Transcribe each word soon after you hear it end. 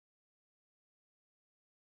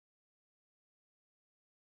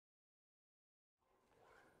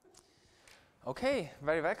Okay,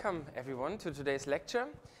 very welcome everyone to today's lecture.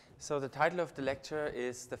 So the title of the lecture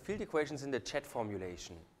is The Field Equations in the Jet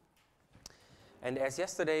Formulation. And as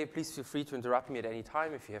yesterday, please feel free to interrupt me at any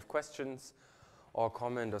time if you have questions or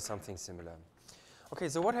comment or something similar. Okay,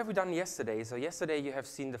 so what have we done yesterday? So yesterday you have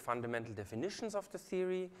seen the fundamental definitions of the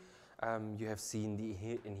theory, you have seen the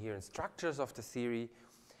inherent structures of the theory,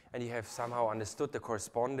 and you have somehow understood the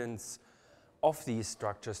correspondence of these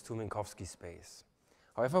structures to Minkowski space.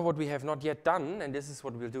 However, what we have not yet done, and this is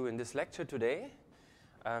what we'll do in this lecture today,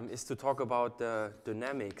 is to talk about the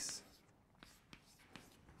dynamics.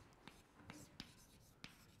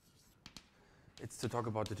 It's to talk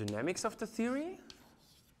about the dynamics of the theory.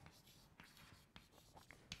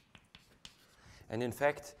 And in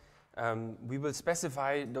fact, we will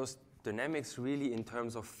specify those dynamics really in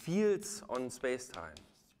terms of fields on space-time.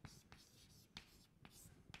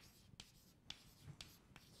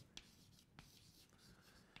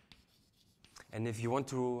 And if you want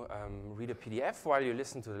to read a PDF while you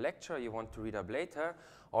listen to the lecture, you want to read up later,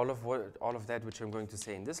 all of that which I'm going to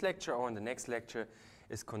say in this lecture or in the next lecture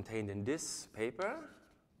is contained in this paper.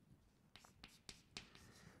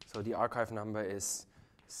 So the archive number is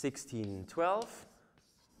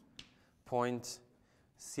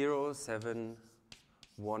 1612.07192.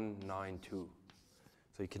 So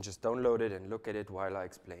you can just download it and look at it while I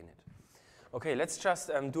explain it. Okay, let's just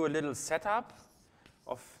do a little setup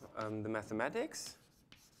of the mathematics,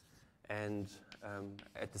 and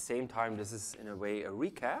at the same time this is in a way a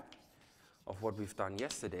recap of what we've done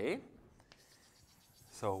yesterday.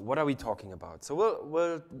 So what are we talking about? So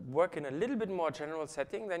we'll work in a little bit more general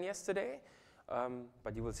setting than yesterday,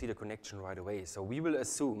 but you will see the connection right away. So we will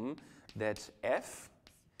assume that F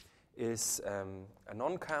is a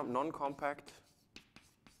non-compact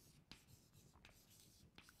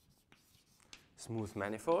smooth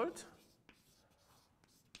manifold.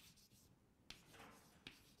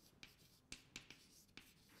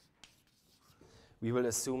 We will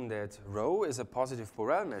assume that rho is a positive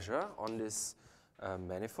Borel measure on this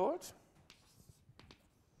manifold.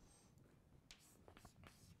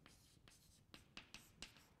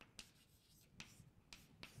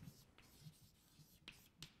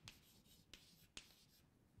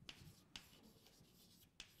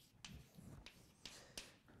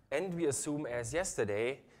 And we assume, as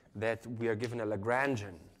yesterday, that we are given a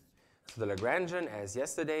Lagrangian. So the Lagrangian, as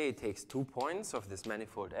yesterday, it takes 2 points of this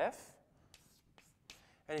manifold F,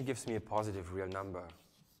 and it gives me a positive real number.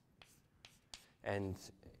 And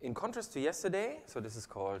in contrast to yesterday, so this is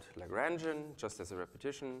called Lagrangian, just as a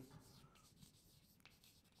repetition.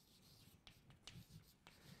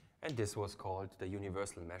 And this was called the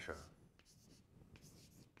universal measure.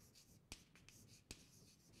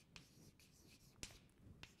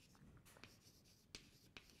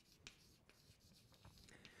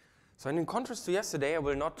 So in contrast to yesterday, I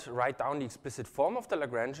will not write down the explicit form of the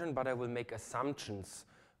Lagrangian, but I will make assumptions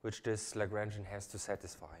which this Lagrangian has to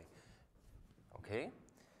satisfy. Okay,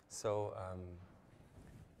 so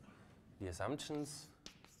the assumptions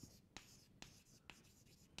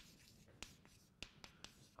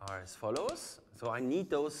are as follows. So I need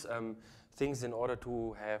those things in order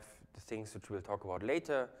to have the things which we'll talk about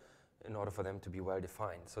later in order for them to be well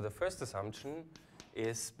defined. So the first assumption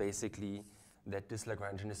is basically that this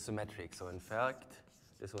Lagrangian is symmetric. So in fact,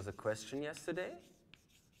 this was a question yesterday.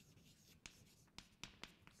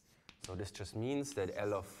 So this just means that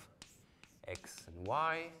L of x and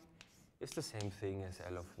y is the same thing as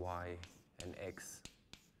L of y and x.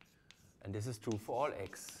 And this is true for all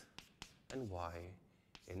x and y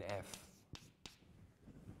in F.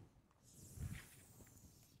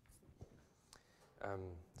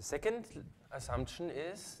 The second assumption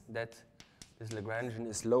is that this Lagrangian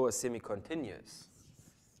is lower semi-continuous.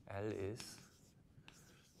 L is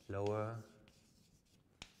lower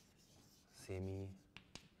semi-continuous.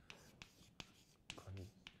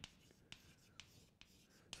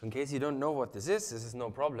 So in case you don't know what this is no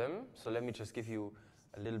problem. So let me just give you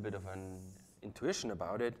a little bit of an intuition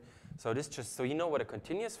about it. So this just so you know what a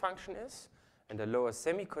continuous function is, and the lower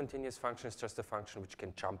semi-continuous function is just a function which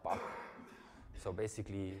can jump up. So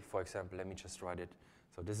basically, for example, let me just write it.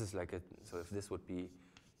 So this is like so if this would be,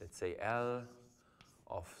 let's say L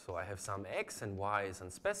of, so I have some x and y is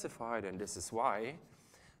unspecified and this is y.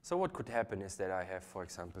 So what could happen is that I have, for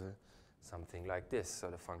example, something like this.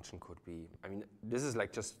 So the function could be, I mean, this is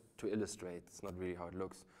like just to illustrate. It's not really how it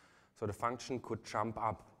looks. So the function could jump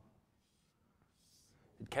up.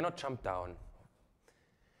 It cannot jump down.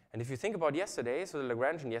 And if you think about yesterday, so the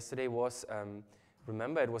Lagrangian yesterday was,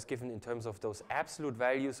 remember, it was given in terms of those absolute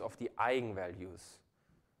values of the eigenvalues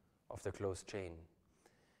of the closed chain.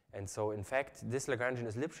 And so, in fact, this Lagrangian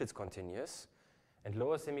is Lipschitz continuous. And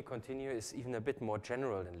lower semi-continuous is even a bit more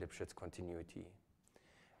general than Lipschitz continuity.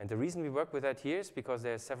 And the reason we work with that here is because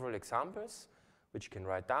there are several examples which you can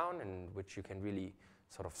write down and which you can really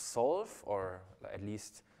sort of solve, or at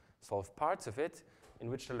least solve parts of it, in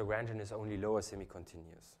which the Lagrangian is only lower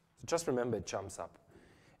semi-continuous. So just remember it jumps up.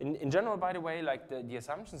 In general, by the way, like the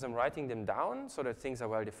assumptions, I'm writing them down so that things are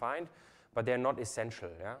well defined, but they're not essential.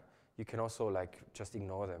 Yeah? You can also like just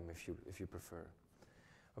ignore them if you prefer.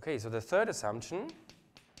 Okay, so the third assumption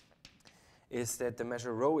is that the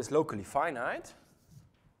measure rho is locally finite.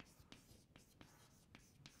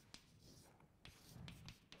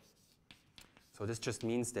 So this just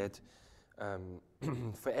means that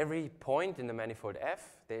for every point in the manifold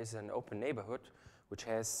F, there is an open neighborhood which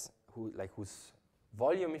has whose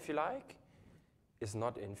volume, if you like, is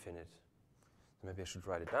not infinite. Maybe I should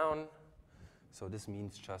write it down. So this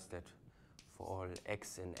means just that for all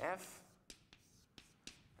x in F,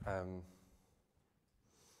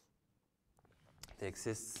 there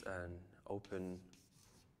exists an open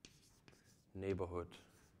neighborhood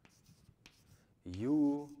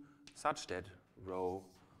U such that rho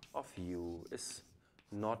of U is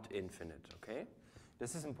not infinite, okay?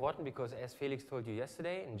 This is important because, as Felix told you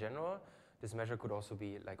yesterday, in general, this measure could also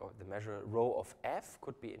be like the measure rho of F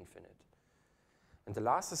could be infinite. And the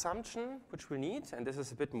last assumption which we need, and this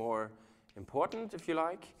is a bit more important if you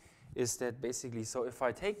like, is that basically, so if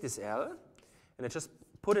I take this L and I just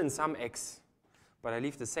put in some x, but I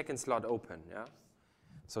leave the second slot open, yeah?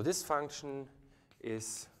 So this function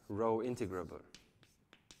is rho integrable.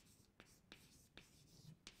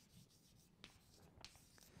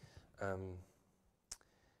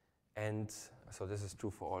 And so this is true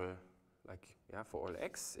for all, for all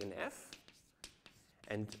x in F.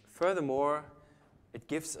 And furthermore, it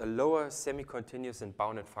gives a lower semi-continuous and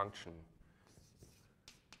bounded function.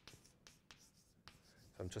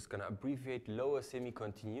 So I'm just going to abbreviate lower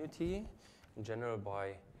semi-continuity in general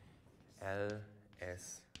by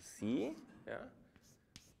LSC. Yeah?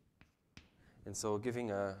 And so giving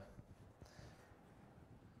a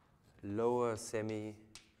lower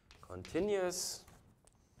semi-continuous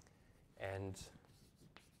and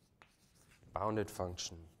bounded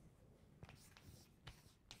function.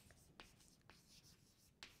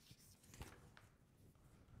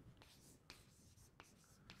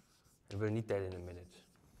 And we'll need that in a minute.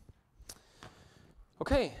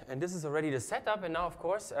 Okay, and this is already the setup. And now, of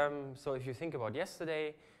course, so if you think about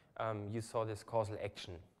yesterday, you saw this causal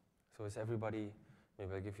action. So is everybody,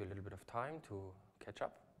 maybe I'll give you a little bit of time to catch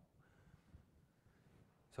up.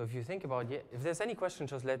 So if you think about, if there's any question,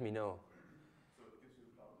 just let me know. So it gives you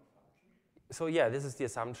a bounded function? So yeah, this is the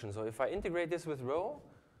assumption. So if I integrate this with rho,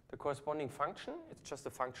 the corresponding function, it's just a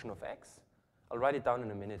function of x. I'll write it down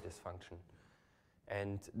in a minute, this function.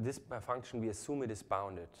 And this function, we assume it is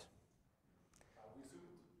bounded. We assume it?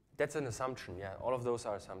 That's an assumption, yeah. All of those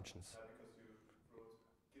are assumptions. Because you wrote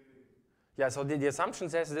giving. Yeah, so the assumption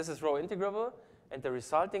says this is rho integrable, and the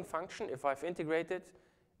resulting function, if I've integrated,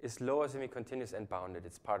 is lower semi-continuous and bounded.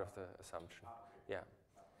 It's part of the assumption. Okay. Yeah.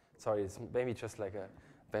 Sorry, it's maybe just like a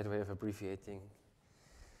bad way of abbreviating.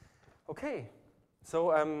 Okay,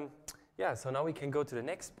 so yeah, so now we can go to the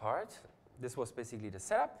next part. This was basically the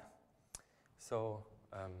setup. So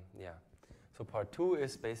yeah, so part 2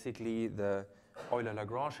 is basically the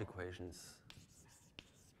Euler-Lagrange equations.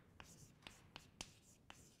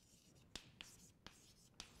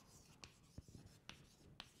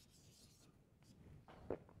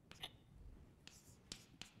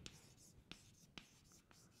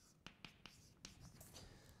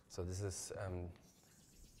 So this is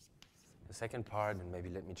the second part, and maybe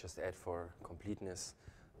let me just add for completeness.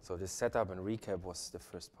 So this setup and recap was the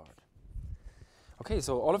first part. Okay,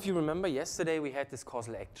 so all of you remember yesterday we had this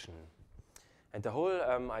causal action. And the whole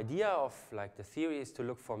idea of like the theory is to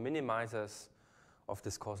look for minimizers of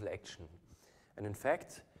this causal action. And in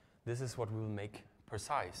fact, this is what we will make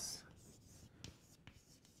precise.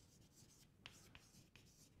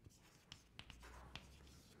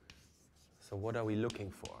 So what are we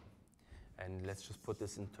looking for? And let's just put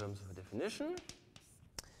this in terms of a definition.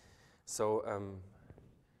 So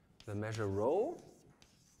the measure rho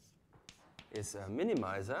is a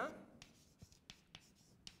minimizer.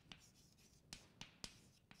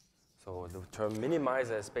 So the term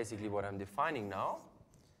minimizer is basically what I'm defining now.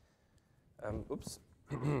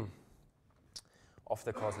 Of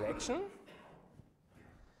the causal action.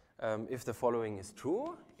 If the following is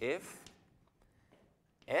true, if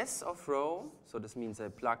S of rho, so this means I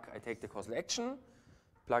take the causal action,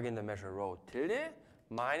 plug in the measure rho tilde,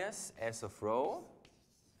 minus S of rho,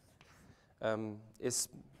 and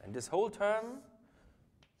this whole term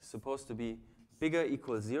is supposed to be bigger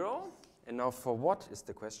equals 0, And now for what is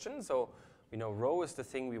the question? So we know rho is the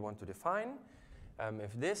thing we want to define.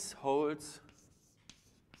 If this holds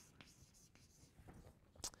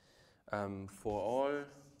for all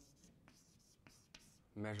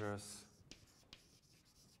measures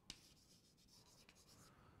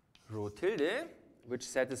rho tilde, which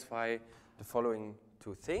satisfy the following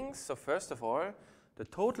two things. So first of all, the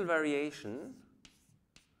total variation,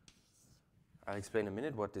 I'll explain in a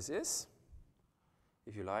minute what this is,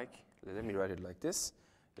 if you like. Let me write it like this,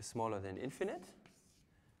 is smaller than infinite,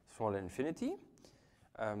 smaller than infinity.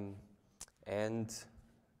 And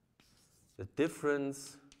the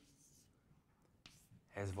difference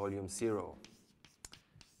has volume 0.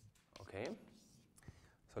 Okay.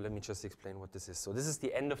 So let me just explain what this is. So this is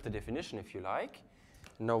the end of the definition, if you like.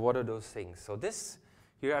 Now, what are those things? So this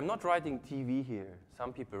here, I'm not writing TV here.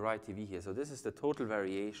 Some people write TV here. So this is the total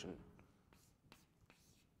variation.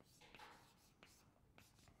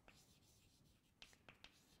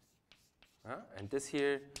 And this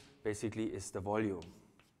here basically is the volume.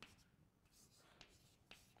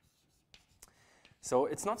 So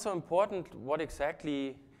it's not so important what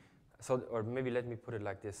exactly. So, or maybe let me put it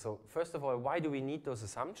like this. So first of all, why do we need those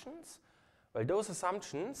assumptions? Well, those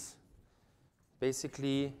assumptions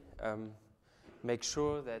basically make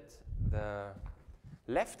sure that the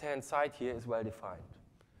left-hand side here is well defined.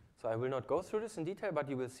 So I will not go through this in detail, but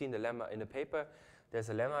you will see in the lemma in the paper, there's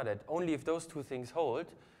a lemma that only if those two things hold,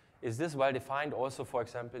 is this well defined also, for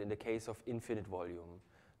example, in the case of infinite volume.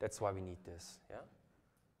 That's why we need this. Yeah.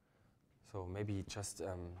 So maybe just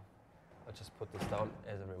I'll just put this down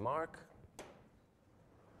as a remark.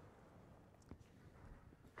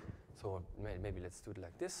 So maybe let's do it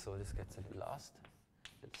like this. So this gets a little lost,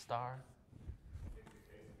 little star.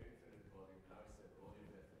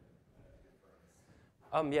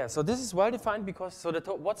 Yeah, so this is well defined because, so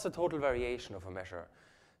what's the total variation of a measure?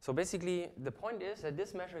 So basically, the point is that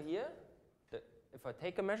this measure here, if I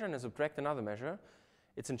take a measure and I subtract another measure,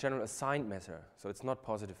 it's in general a signed measure, so it's not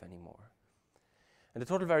positive anymore. And the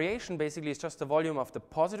total variation basically is just the volume of the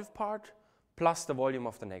positive part plus the volume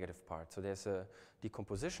of the negative part. So there's a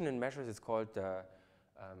decomposition in measures. It's called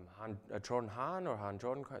Jordan-Hahn or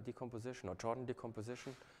Hahn-Jordan decomposition or Jordan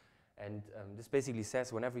decomposition. And this basically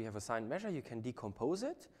says whenever you have a signed measure, you can decompose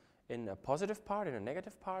it in a positive part and a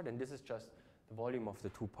negative part. And this is just the volume of the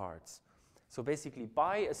two parts. So basically,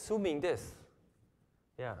 by assuming this,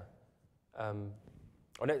 yeah.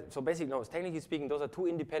 So basically, no, technically speaking, those are two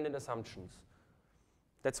independent assumptions.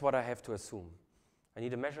 That's what I have to assume. I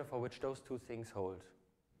need a measure for which those two things hold.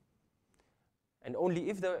 And only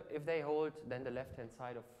if they hold, then the left-hand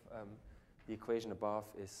side of the equation above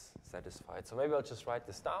is satisfied. So maybe I'll just write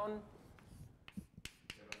this down.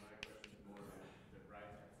 Yeah, but my question is more the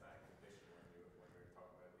right-hand side condition when we're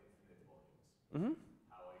talking about infinite volumes.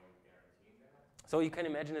 How are you guaranteeing that? So you can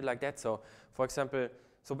imagine it like that. So for example,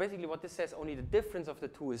 so basically what this says, only the difference of the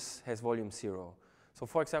two has volume 0. So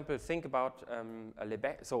for example, think about a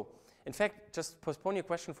Lebesgue. So in fact, just postpone your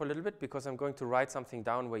question for a little bit because I'm going to write something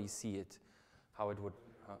down where you see it, how it would.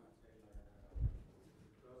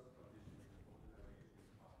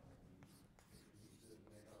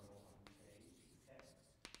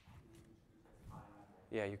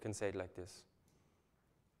 Yeah, you can say it like this.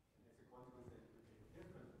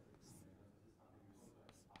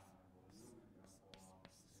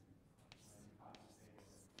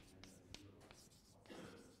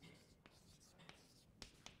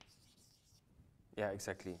 Yeah,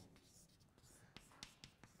 exactly.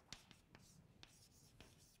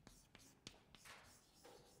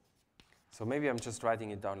 So maybe I'm just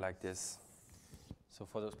writing it down like this. So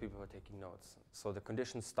for those people who are taking notes. So the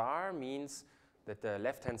condition star means that the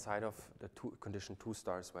left-hand side of the condition 2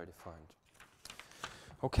 star is well defined.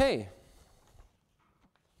 Okay.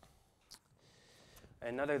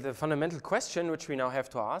 Another, the fundamental question which we now have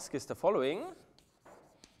to ask is the following.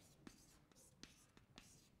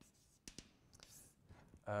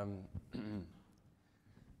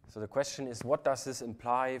 So the question is, what does this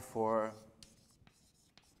imply for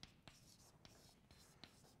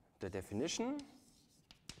the definition,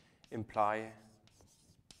 imply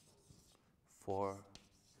for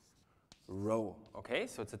rho? Okay,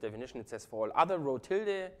 so it's a definition. It says for all other rho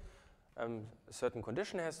tilde, a certain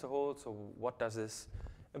condition has to hold. So what does this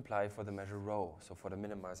imply for the measure rho? So for the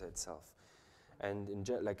minimizer itself. And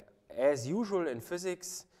like as usual in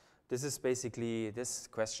physics, this is basically, this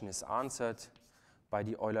question is answered by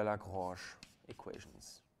the Euler-Lagrange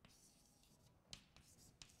equations.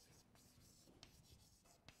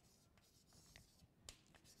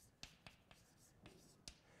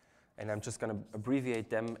 And I'm just going to abbreviate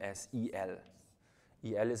them as EL.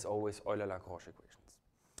 EL is always Euler-Lagrange equations.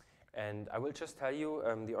 And I will just tell you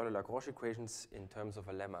the Euler-Lagrange equations in terms of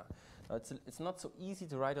a lemma. Now it's not so easy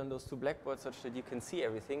to write on those two blackboards such that you can see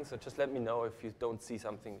everything, so just let me know if you don't see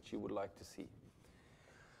something that you would like to see.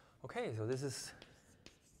 Okay, so this is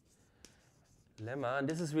lemma, and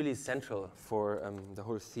this is really central for the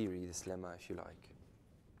whole theory, this lemma, if you like.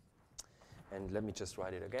 And let me just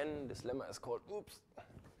write it again. This lemma is called, oops,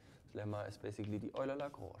 this lemma is basically the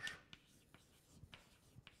Euler-Lagrange.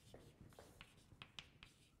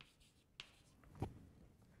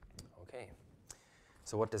 Okay,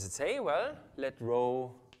 so what does it say? Well, let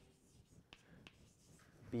rho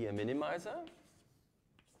be a minimizer.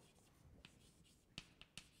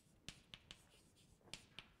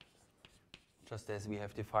 Just as we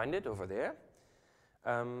have defined it over there.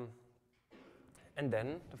 And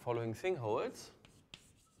then the following thing holds.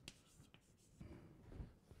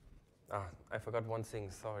 I forgot one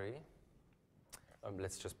thing, sorry.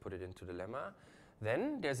 Let's just put it into the lemma.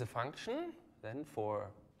 Then there's a function, then for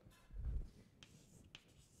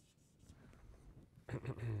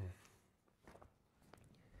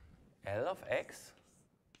L of x.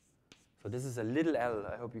 So this is a little l,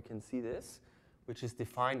 I hope you can see this, which is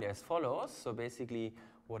defined as follows. So basically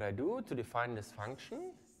what I do to define this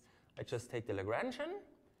function, I just take the Lagrangian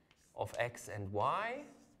of x and y,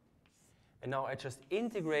 and now I just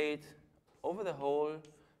integrate over the whole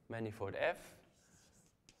manifold f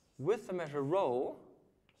with the measure rho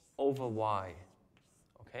over y.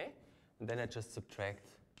 Okay? And then I just subtract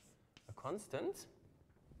a constant.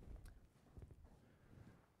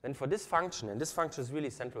 Then for this function, and this function is really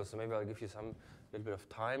central, so maybe I'll give you some little bit of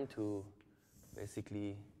time to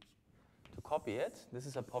basically to copy it. This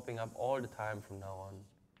is popping up all the time from now on.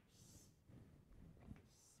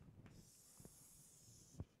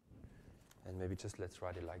 And maybe just let's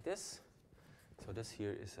write it like this. So this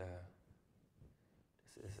here is a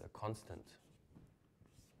constant,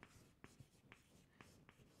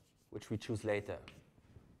 which we choose later.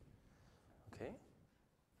 Okay.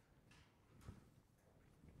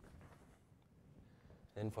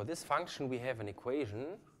 And for this function, we have an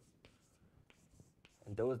equation.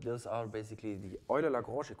 And those are basically the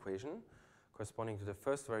Euler-Lagrange equation corresponding to the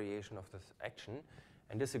first variation of this action.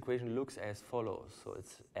 And this equation looks as follows. So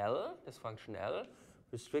it's L, this function L,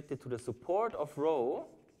 restricted to the support of rho,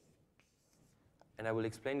 and I will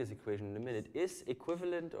explain this equation in a minute, is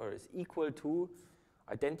equivalent or is equal to,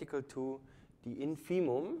 identical to the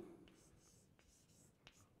infimum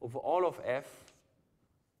over all of f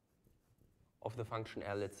of the function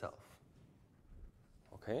L itself.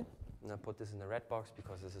 Okay, and I'll put this in the red box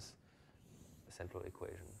because this is the central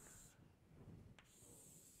equation.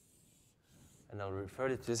 And I'll refer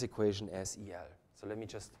to this equation as EL. So let me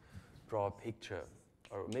just draw a picture.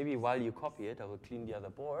 Or maybe while you copy it, I will clean the other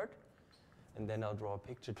board, and then I'll draw a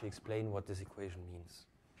picture to explain what this equation means.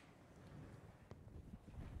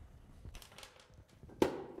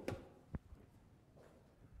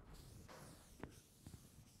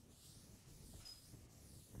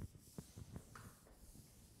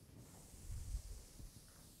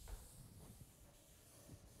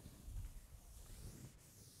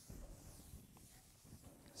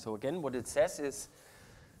 So again, what it says is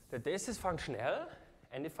that there is this function L,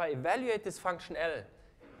 and if I evaluate this function L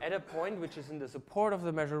at a point which is in the support of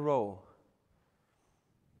the measure rho,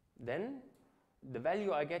 then the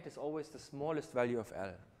value I get is always the smallest value of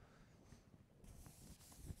L.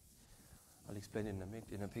 I'll explain it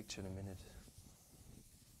in a picture in a minute.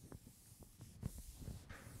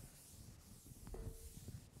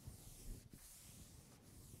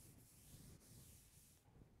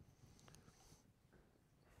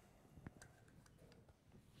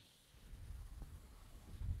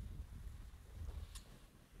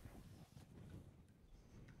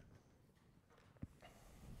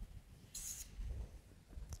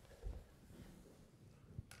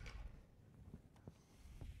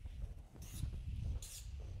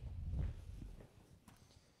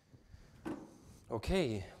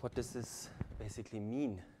 Okay, what does this basically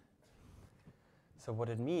mean? So what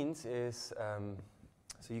it means is,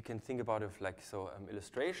 so you can think about it like,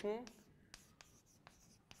 illustration.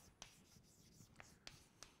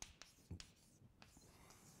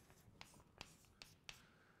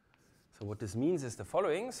 So what this means is the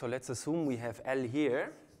following. So let's assume we have L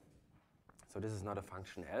here. So this is not a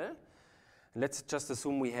function L. And let's just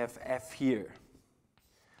assume we have F here.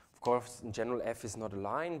 Of course, in general, F is not a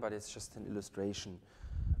line, but it's just an illustration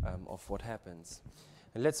of what happens.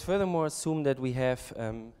 And let's furthermore assume that we have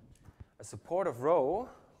a support of rho.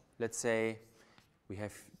 Let's say we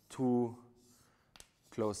have two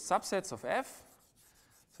closed subsets of F.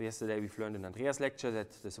 So yesterday we've learned in Andreas' lecture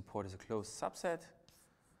that the support is a closed subset.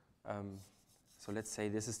 So let's say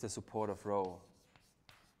this is the support of rho.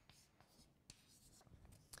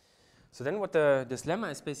 So then what this lemma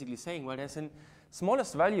is basically saying, well, there's a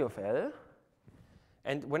smallest value of L,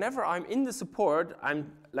 and whenever I'm in the support,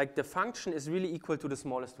 I'm like the function is really equal to the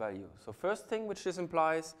smallest value. So first thing which this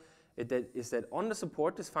implies is that on the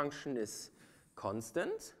support this function is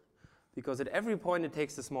constant, because at every point it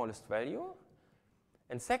takes the smallest value.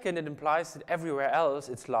 And second, it implies that everywhere else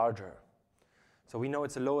it's larger. So we know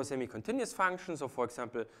it's a lower semi-continuous function. So for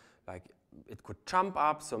example, like it could jump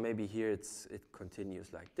up. So maybe here it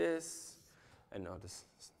continues like this. And now this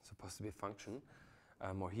is supposed to be a function.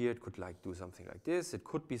 Or here it could like do something like this. It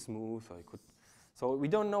could be smooth, or it could. So we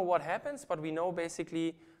don't know what happens, but we know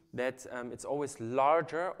basically that it's always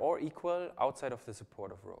larger or equal outside of the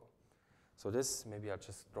support of rho. So this, maybe I'll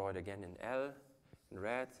just draw it again in L, in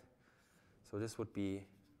red. So this would be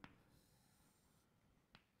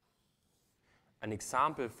an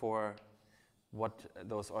example for what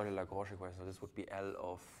those Euler-Lagrange equations. So this would be L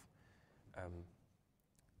of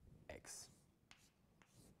x,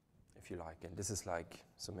 if you like. And this is like,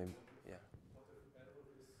 so maybe, yeah. What if L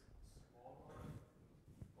is smaller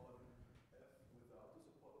on F without the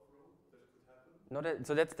support of rho? That could happen? No,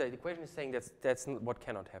 so that's the equation is saying that's what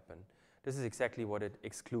cannot happen. This is exactly what it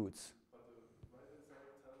excludes. But the right-hand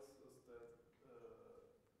side tells us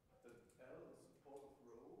that L, the support of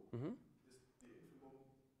rho, is the infimum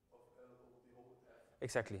of L over the whole F.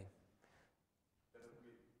 Exactly. But it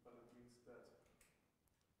means that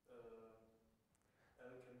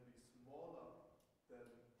L can be smaller than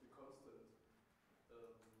the constant lines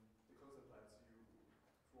you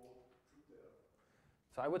draw through there.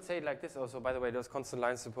 So I would say it like this also. By the way, those constant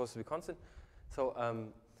lines are supposed to be constant. So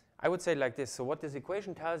I would say it like this. So what this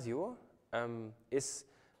equation tells you is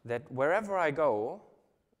that wherever I go,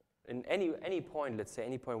 in any point, let's say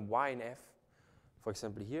any point y in f, for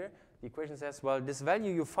example here, the equation says, well, this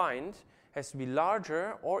value you find has to be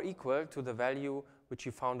larger or equal to the value which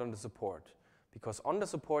you found on the support. Because on the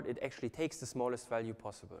support, it actually takes the smallest value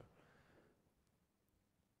possible.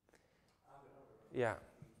 Yeah.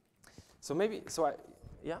 So maybe, yeah?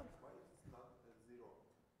 Why is it not 0?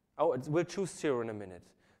 Oh, we'll choose 0 in a minute.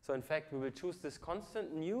 So in fact, we will choose this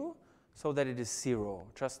constant nu so that it is 0.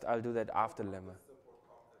 Just I'll do that after lemma.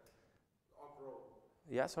 Of rho.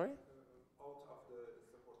 Yeah, sorry? Out of the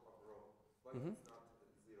support of rho. Why it's not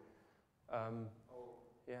 0?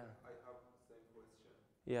 Yeah. I have the same question.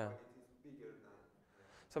 Yeah. Why it is bigger than?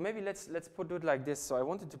 So maybe let's do it like this. So I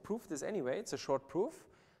wanted to prove this anyway. It's a short proof.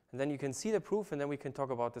 And then you can see the proof, and then we can talk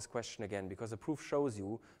about this question again, because the proof shows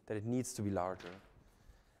you that it needs to be larger.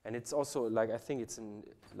 And it's also, like, I think it's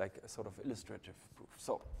like a sort of illustrative proof.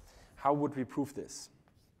 So how would we prove this?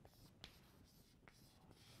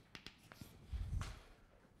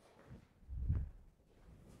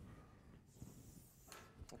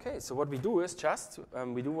 Okay, so what we do is just,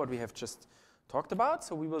 we do what we have just talked about.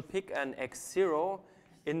 So we will pick an x0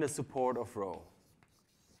 in the support of rho.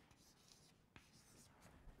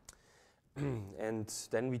 And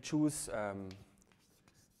then we choose an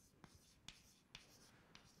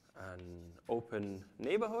open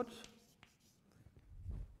neighborhood.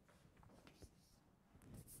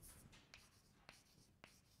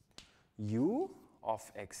 U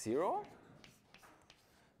of x0,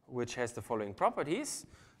 which has the following properties.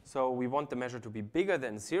 So we want the measure to be bigger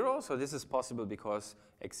than 0. So this is possible because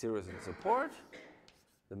x0 is in support.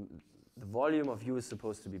 The volume of U is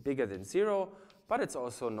supposed to be bigger than 0, but it's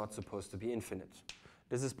also not supposed to be infinite.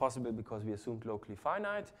 This is possible because we assumed locally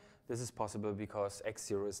finite. This is possible because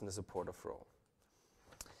x0 is in the support of rho.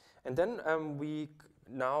 And then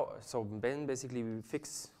then basically we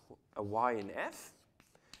fix a y in f.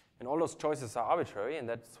 And all those choices are arbitrary, and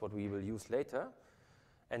that's what we will use later.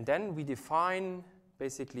 And then we define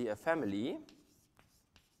basically a family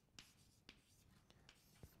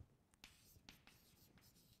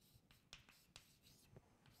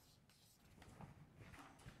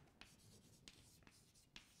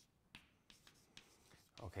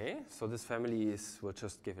Okay, so this family is, we'll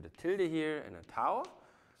just give it a tilde here and a tau.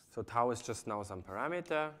 So tau is just now some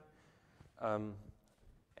parameter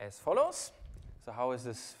as follows. So how is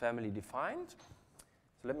this family defined?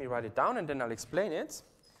 So let me write it down and then I'll explain it.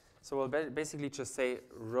 So we'll basically just say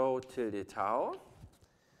rho tilde tau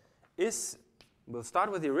is, we'll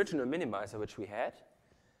start with the original minimizer which we had.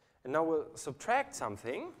 And now we'll subtract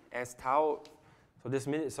something as tau.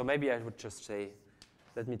 So maybe I would just say,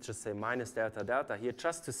 let me just say minus delta delta here,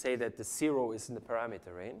 just to say that the 0 is in the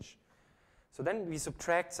parameter range. So then we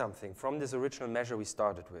subtract something from this original measure we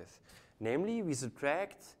started with. Namely, we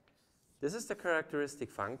subtract, this is the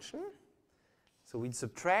characteristic function. So we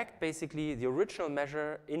subtract basically the original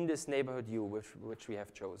measure in this neighborhood U, which we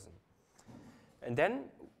have chosen. And then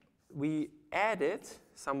we add it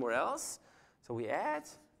somewhere else. So we add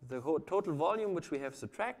the whole total volume which we have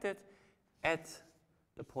subtracted at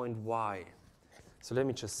the point Y. So let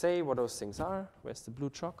me just say what those things are. Where's the blue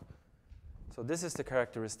chalk? So this is the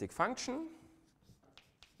characteristic function.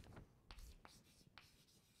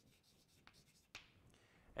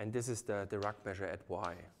 And this is the Dirac measure at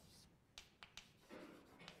Y.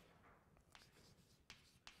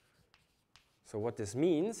 So what this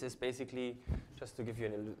means is basically, just to give you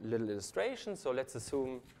a little illustration, so let's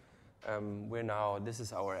assume this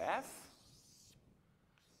is our F,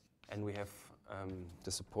 and we have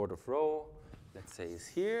the support of rho, let's say is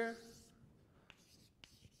here.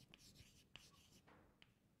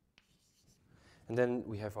 And then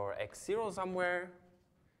we have our x0 somewhere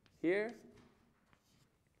here.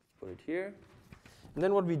 Put it here. And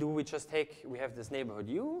then what we do, we have this neighborhood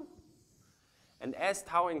U, and as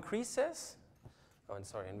tau increases,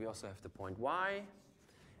 and we also have the point Y.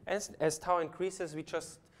 As tau increases, we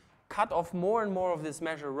just cut off more and more of this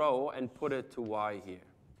measure rho and put it to Y here.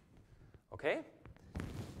 Okay?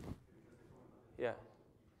 Yeah.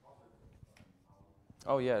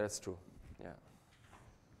 Oh, yeah, that's true. Yeah.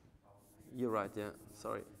 You're right, yeah,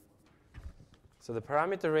 sorry. So the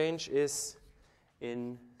parameter range is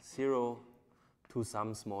in 0 to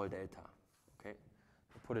some small delta. Okay?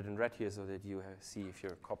 I'll put it in red here so that you see if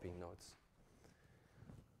you're copying notes.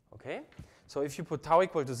 Okay, so if you put tau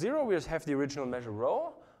equal to 0, we just have the original measure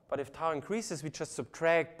rho. But if tau increases, we just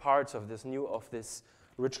subtract parts of this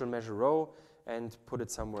original measure rho and put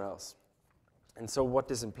it somewhere else. And so what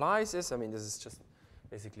this implies is, this is just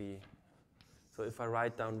basically, so if I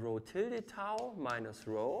write down rho tilde tau minus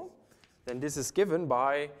rho, then this is given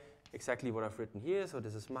by exactly what I've written here. So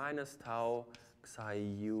this is minus tau psi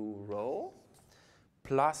u rho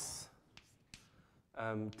plus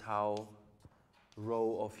tau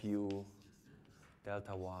rho of u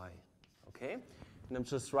delta y, okay? And I'm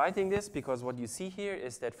just writing this because what you see here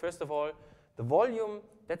is that, first of all, the volume,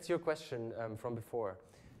 that's your question from before.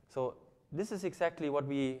 So this is exactly what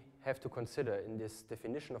we have to consider in this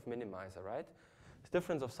definition of minimizer, right? The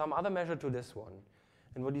difference of some other measure to this one.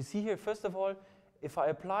 And what you see here, first of all, if I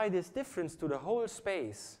apply this difference to the whole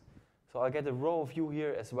space, so I'll get a rho of u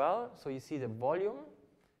here as well. So you see the volume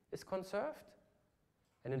is conserved.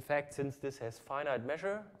 And in fact, since this has finite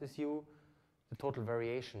measure, this u, the total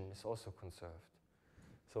variation is also conserved.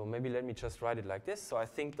 So maybe let me just write it like this. So I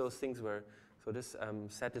think those things were, so this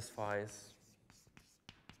satisfies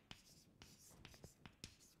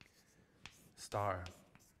star.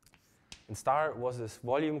 And star was this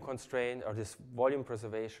volume constraint, or this volume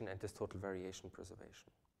preservation and this total variation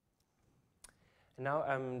preservation. And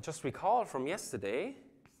now just recall from yesterday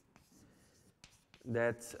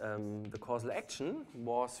that the causal action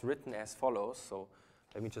was written as follows. So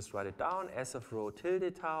let me just write it down. S of rho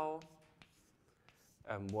tilde tau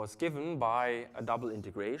was given by a double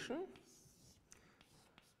integration,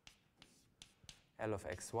 L of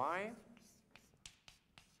xy.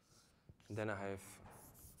 And then I have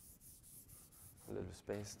a little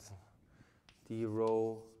spaced d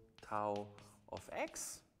rho tau of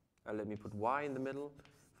x. And let me put y in the middle,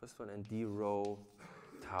 first one, and d rho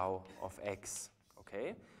tau of x.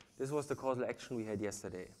 Okay, this was the causal action we had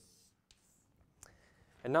yesterday.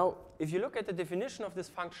 And now, if you look at the definition of this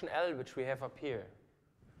function L, which we have up here,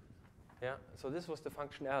 yeah, so this was the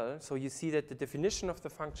function L. So you see that the definition of the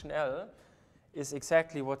function L is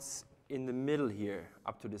exactly what's in the middle here,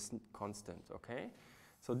 up to this constant, okay?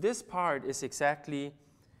 So this part is exactly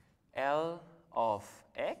L of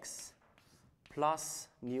x plus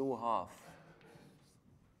nu half,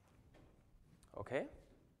 okay?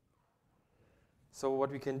 So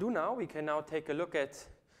what we can do now, we can now take a look at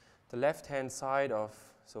the left-hand side of,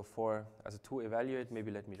 so to evaluate,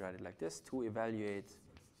 maybe let me write it like this, to evaluate. So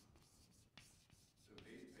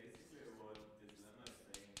basically what this lemma is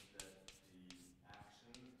saying is that the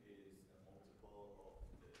action is a multiple of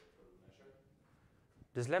the total measure?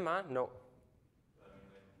 This lemma? No. But I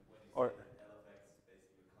mean, when you say that L of x is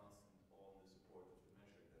basically constant on the support of the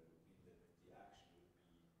measure, that would mean that the action would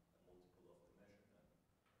be a multiple of the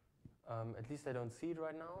measure then? At least I don't see it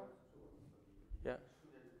right now. Yeah.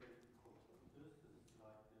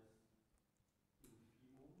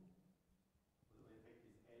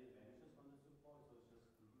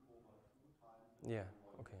 Yeah,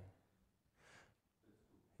 okay.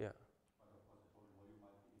 Yeah. But of course, the total volume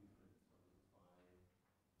might be infinite, so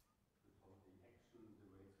this is why the action, the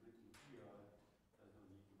way it's written here, doesn't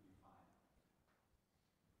need to be finite.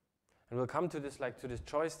 And we'll come to this, to this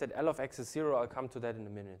choice that L of x is 0. I'll come to that in a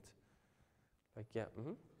minute. Like, yeah. This is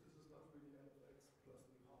not really L of x plus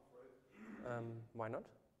mu half, right? Why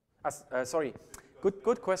not? Sorry.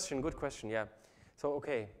 Good question. Good question. Yeah. So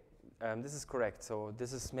okay, this is correct. So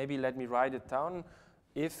this is, maybe let me write it down.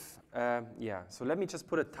 If yeah. So let me just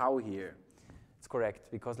put a tau here. It's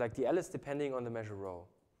correct because like the L is depending on the measure rho.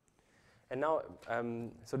 And now,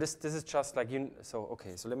 so this is just like so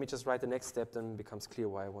okay. So let me just write the next step. Then it becomes clear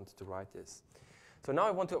why I wanted to write this. So now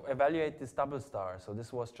I want to evaluate this double star. So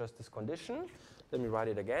this was just this condition. Let me write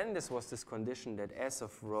it again. This was this condition that S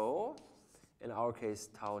of rho, in our case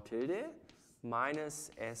tau tilde,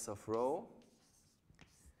 minus S of rho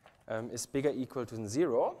is bigger or equal to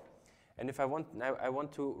 0. And if I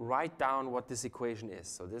want to write down what this equation is.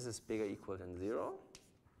 So this is bigger or equal than 0.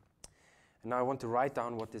 And now I want to write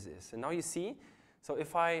down what this is. And now you see, so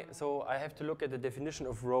I have to look at the definition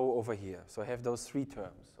of rho over here. So I have those three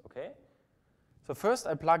terms, okay? So first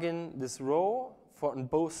I plug in this rho on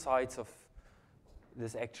both sides of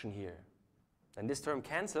this action here. And this term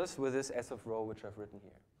cancels with this S of rho, which I've written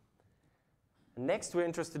here. Next, we're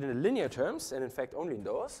interested in the linear terms, and in fact only in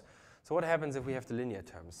those. So what happens if we have the linear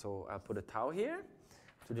terms? So I'll put a tau here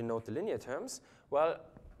to denote the linear terms. Well,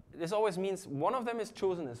 this always means one of them is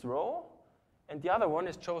chosen as rho, and the other one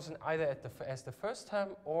is chosen either as the first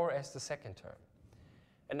term or as the second term.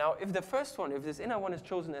 And now if the first one, if this inner one is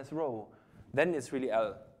chosen as rho, then it's really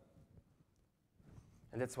L.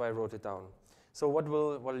 And that's why I wrote it down. So what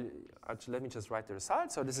actually let me just write the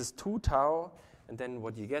result. So this is 2 tau, and then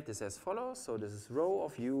what you get is as follows. So this is rho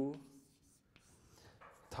of u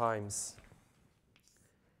times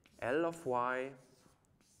L of y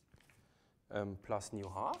plus nu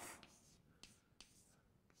half.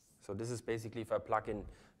 So this is basically if I plug in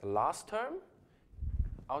the last term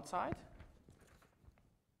outside,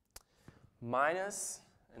 minus,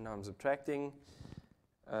 and now I'm subtracting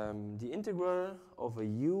the integral over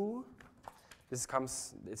u. This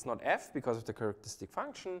comes, it's not f because of the characteristic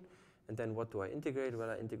function. And then what do I integrate? Well,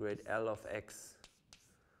 I integrate L of x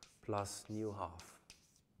plus nu half,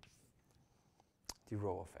 the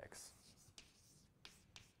rho of x.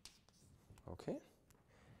 Okay.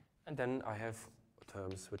 And then I have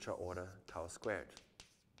terms which are order tau squared.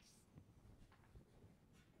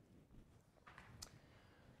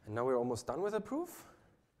 And now we're almost done with the proof.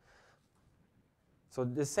 So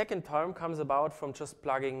the second term comes about from just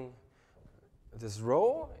plugging this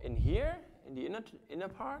rho in here, in the inner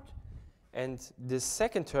part, and this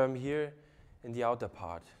second term here in the outer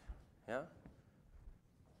part. Yeah?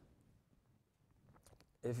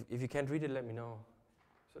 If you can't read it, let me know.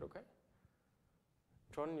 Is it okay?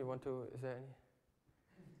 John, you want to, is there any?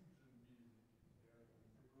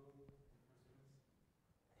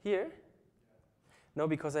 Here? No,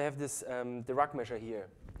 because I have this Dirac measure here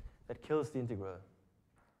that kills the integral.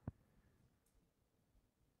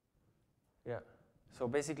 Yeah. So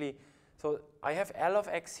basically, so I have L of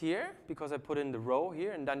x here because I put in the rho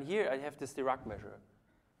here, and then here I have this Dirac measure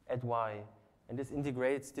at y, and this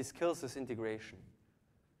integrates, this kills this integration.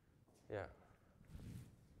 Yeah.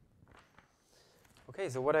 Okay,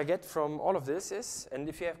 so what I get from all of this is, and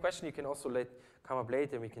if you have questions, you can also come up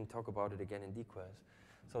later and we can talk about it again in details.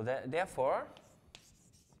 So therefore,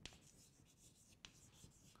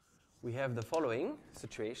 we have the following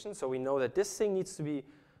situation. So we know that this thing needs to be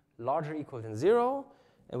larger or equal than 0,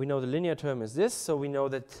 and we know the linear term is this, so we know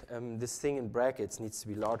that this thing in brackets needs to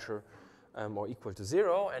be larger or equal to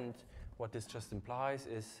 0, and what this just implies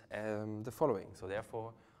is the following. So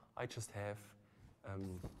therefore, I just have,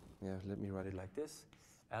 yeah, let me write it like this.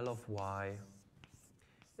 L of y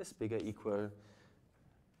is bigger or equal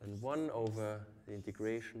than 1 over the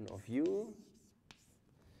integration of u.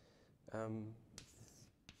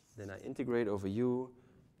 Then I integrate over u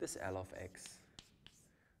this L of x,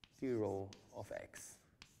 the rho of x.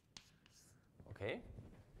 Okay?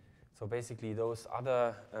 So basically those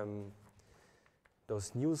other,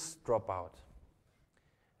 those news drop out.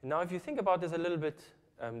 And now if you think about this a little bit,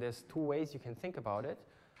 there's two ways you can think about it.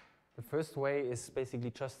 The first way is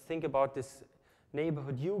basically just think about this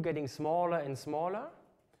neighborhood u getting smaller and smaller.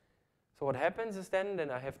 So what happens is then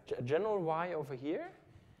I have a general y over here,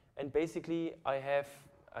 and basically I have,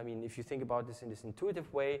 I mean, if you think about this in this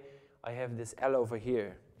intuitive way, I have this L over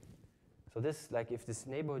here. So this, like if this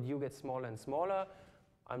neighborhood u gets smaller and smaller,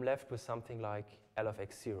 I'm left with something like L of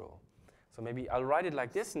x0. So maybe I'll write it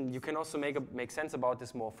like this, and you can also make sense about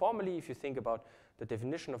this more formally if you think about the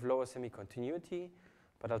definition of lower semi-continuity,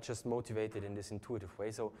 but I'll just motivate it in this intuitive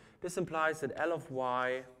way. So this implies that L of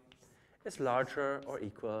y is larger or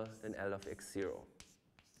equal than L of x0.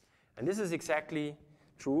 And this is exactly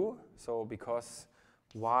true, so because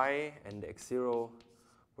y and x0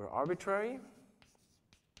 were arbitrary,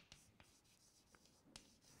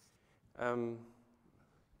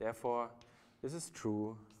 Therefore, this is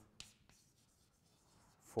true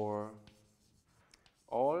for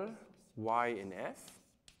all y in F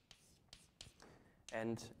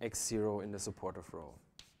and x0 in the supportive row.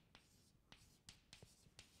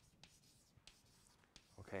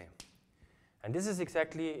 Okay. And this is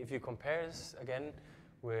exactly, if you compare this again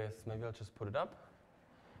with, maybe I'll just put it up.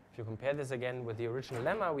 If you compare this again with the original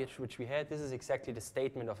lemma which we had, this is exactly the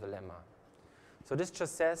statement of the lemma. So this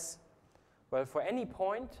just says, well, for any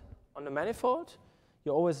point on the manifold,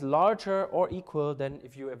 you're always larger or equal than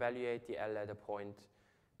if you evaluate the L at a point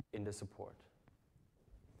in the support.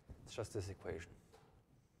 It's just this equation.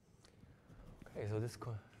 Okay, so this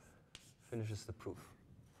finishes the proof.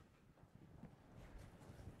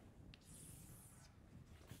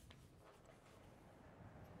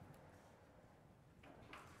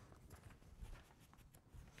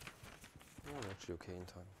 Oh, actually okay in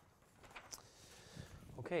time.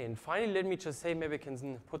 Okay, and finally, let me just say, maybe I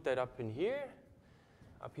can put that up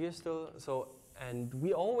here still. So, and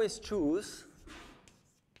we always choose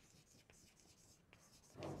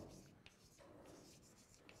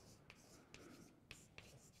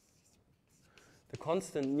the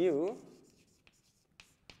constant nu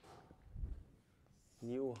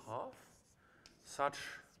half, such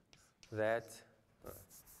that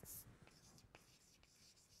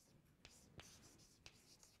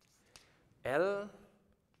L,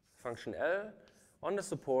 function L, on the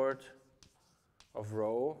support of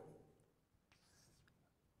rho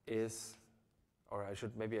is, or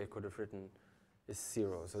maybe I could have written, is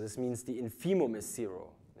 0. So this means the infimum is 0.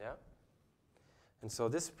 Yeah? And so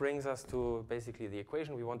this brings us to basically the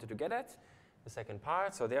equation we wanted to get at, the second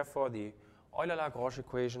part. So therefore, the Euler-Lagrange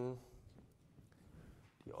equation,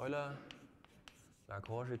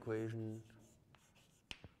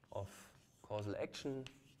 of causal action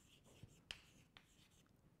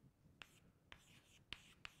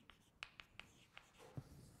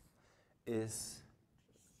is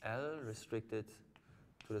L restricted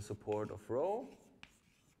to the support of rho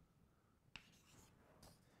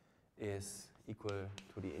is equal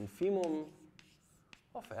to the infimum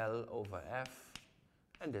of L over F,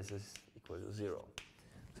 and this is equal to 0.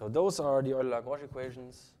 So those are the Euler-Lagrange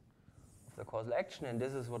equations of the causal action, and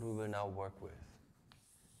this is what we will now work with.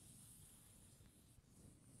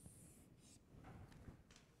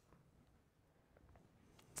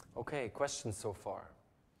 Okay, questions so far?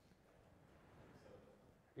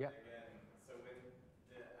 Yeah. Again, so when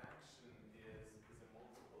the action is a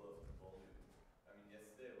multiple of the volume, I mean,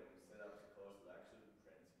 yesterday when we set up the causal action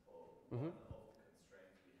principle, one of the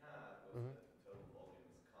constraints we had was that the total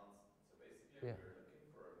volume is constant. So basically, we're looking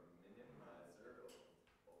for a minimizer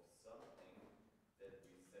of something that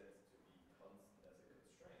we set to be constant as a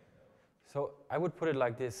constraint. No? So I would put it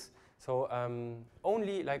like this. So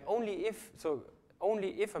only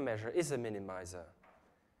if a measure is a minimizer,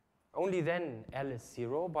 only then L is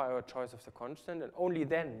 0 by our choice of the constant, and only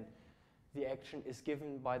then the action is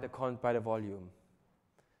given by the volume.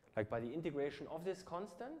 Like by the integration of this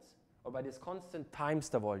constant, or by this constant times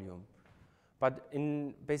the volume. But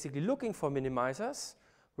in basically looking for minimizers,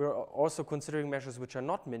 we're also considering measures which are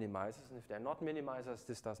not minimizers, and if they're not minimizers,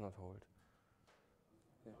 this does not hold.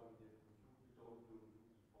 Yeah.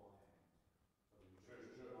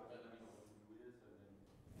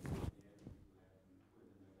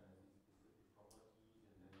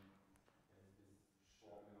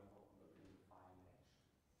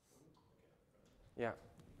 Yeah.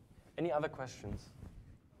 Any other questions?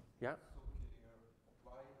 Yeah?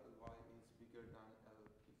 Why y is bigger than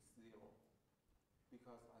Lx0?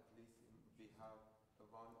 Because at least we have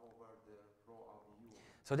 1 over the rho of u.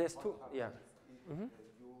 So there's two, yeah. U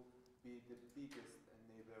be the biggest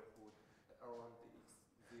neighborhood around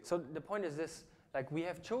the x0. So the point is this, like we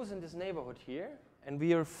have chosen this neighborhood here, and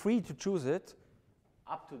we are free to choose it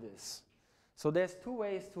up to this. So there's two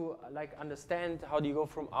ways to like understand how do you go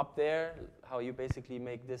from up there, how you basically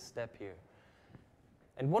make this step here.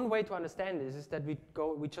 And one way to understand this is that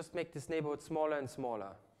we just make this neighborhood smaller and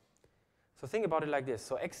smaller. So think about it like this.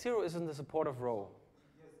 So x0 is in the support of rho.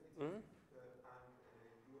 Yes, it is. And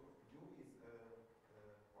u is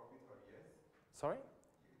orbital, yes? Sorry?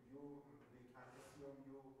 We can assume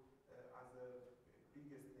u as the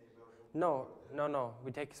biggest neighborhood. No.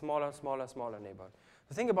 We take smaller neighborhood.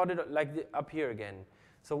 So think about it like up here again.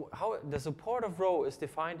 So how the support of rho is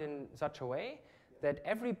defined in such a way that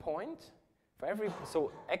every point,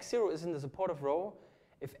 so x0 is in the support of rho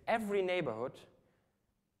if every neighborhood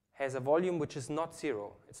has a volume which is not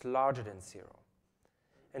 0. It's larger than 0.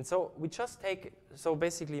 And so we just take, so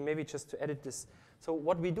basically maybe just to edit this, so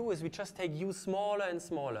what we do is we just take u smaller and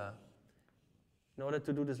smaller in order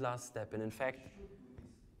to do this last step. And in fact,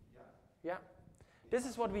 yeah, this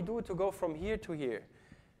is what we do to go from here to here.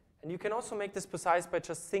 And you can also make this precise by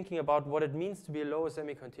just thinking about what it means to be a lower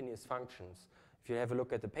semi-continuous functions. If you have a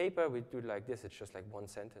look at the paper, we do it like this. It's just like one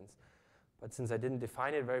sentence. But since I didn't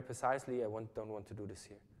define it very precisely, I don't want to do this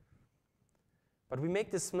here. But we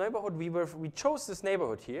make this neighborhood. We chose this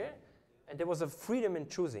neighborhood here, and there was a freedom in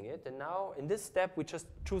choosing it. And now, in this step, we just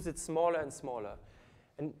choose it smaller and smaller.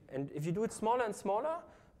 And if you do it smaller and smaller,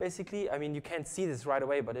 basically, I mean, you can't see this right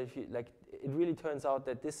away, but if you, like, it really turns out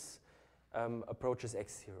that this approaches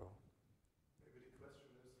x0. Maybe the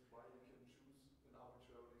question is why you can choose an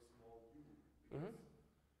arbitrarily small u,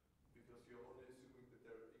 because you're only assuming that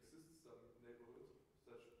there exists some neighborhood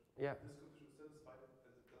such Yeah. this condition is satisfied, and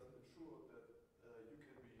it doesn't ensure that you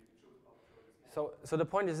can be chosen arbitrarily small. So the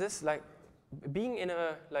point is this, like, being in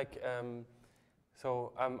a, like,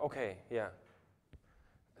 okay, yeah.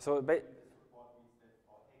 So,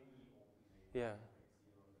 yeah.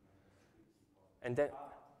 And then,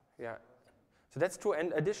 yeah. So that's true.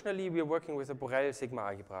 And additionally, we are working with a Borel sigma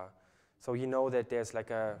algebra. So you know that there's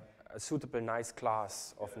like a suitable, nice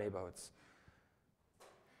class of neighborhoods.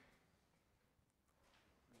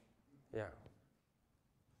 Yeah.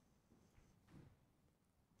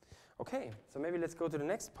 Okay, so maybe let's go to the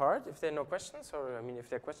next part if there are no questions, or I mean, if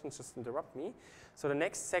there are questions, just interrupt me. So the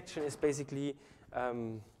next section is basically,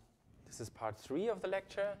 this is part 3 of the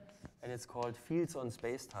lecture, and it's called Fields on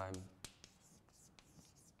Spacetime.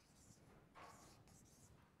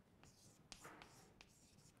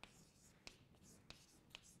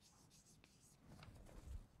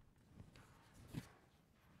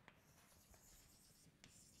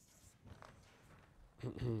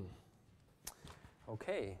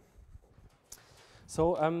 Okay.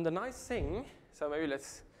 So the nice thing, so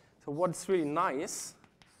what's really nice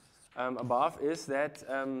above is that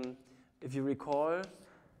if you recall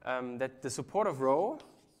that the support of rho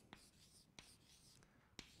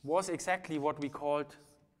was exactly what we called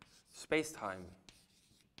spacetime.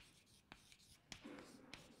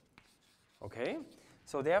 Okay,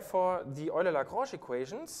 so therefore the Euler-Lagrange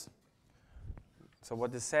equations, so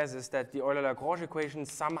what this says is that the Euler-Lagrange equations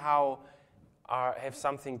somehow have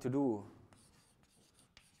something to do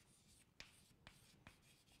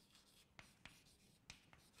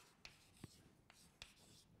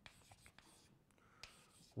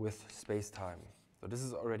with space-time. So this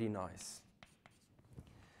is already nice.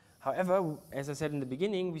 However, as I said in the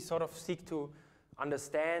beginning, we sort of seek to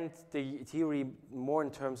understand the theory more in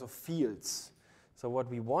terms of fields. So what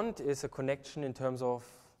we want is a connection in terms of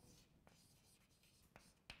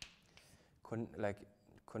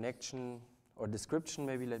connection or description,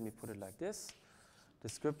 maybe let me put it like this.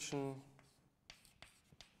 Description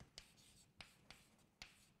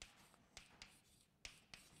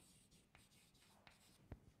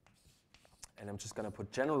and I'm just going to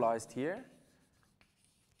put generalized here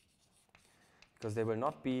because they will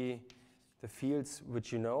not be the fields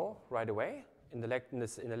which you know right away. In the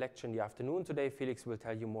lecture in the afternoon today, Felix will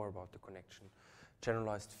tell you more about the connection.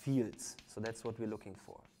 Generalized fields, so that's what we're looking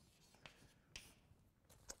for.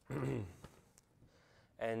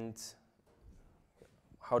 And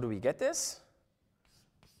how do we get this?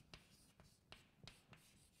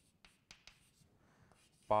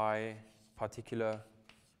 By particular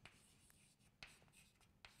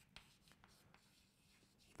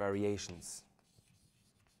variations.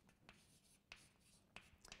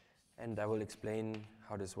 And I will explain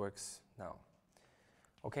how this works now.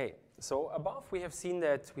 Okay, so above we have seen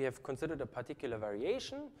that we have considered a particular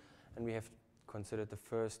variation, and we have considered the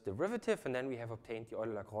first derivative, and then we have obtained the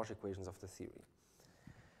Euler-Lagrange equations of the theory.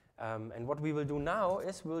 And what we will do now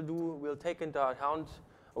is we'll take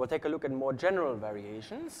a look at more general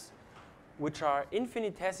variations, which are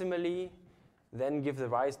infinitesimally then give the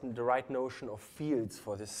right notion of fields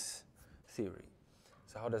for this theory.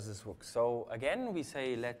 So how does this work? So again, we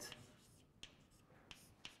say let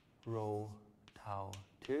rho tau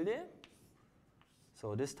tilde.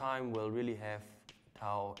 So this time we'll really have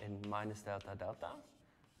tau in minus delta delta,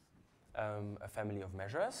 a family of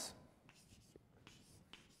measures.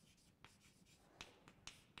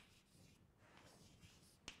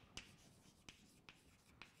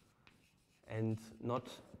 And not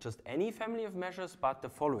just any family of measures, but the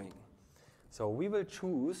following. So we will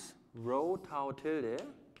choose rho tau tilde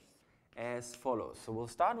as follows. So we'll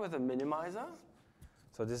start with a minimizer.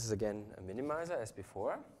 So this is again a minimizer as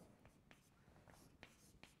before.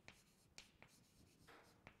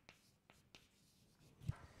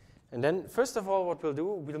 And then first of all what we'll do,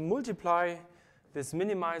 we'll multiply this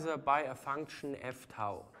minimizer by a function f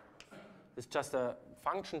tau. It's just a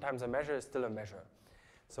function times a measure is still a measure.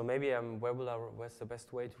 So maybe where's the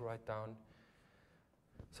best way to write down?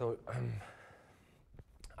 So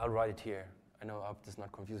I'll write it here. I know I hope this is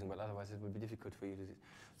not confusing, but otherwise it will be difficult for you to see.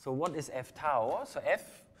 So what is f tau? So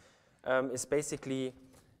f is basically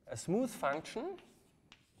a smooth function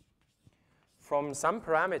from some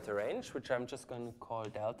parameter range, which I'm just going to call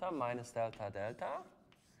delta minus delta delta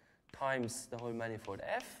times the whole manifold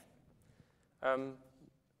f.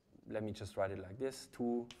 Let me just write it like this,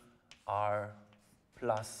 2r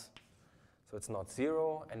plus, so it's not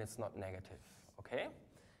 0 and it's not negative, okay?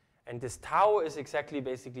 And this tau is exactly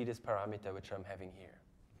basically this parameter which I'm having here.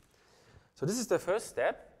 So this is the first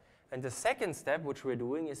step. And the second step which we're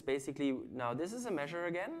doing is basically, now this is a measure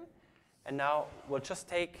again, and now we'll just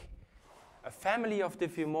take a family of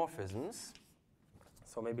diffeomorphisms.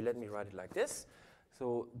 So maybe let me write it like this.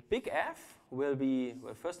 So big F will be,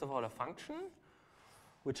 well, first of all, a function,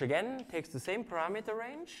 which again takes the same parameter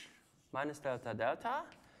range, minus delta delta,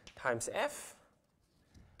 times F,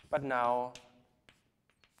 but now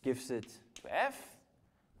gives it to F,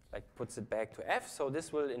 like puts it back to F. So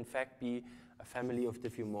this will in fact be a family of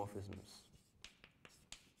diffeomorphisms.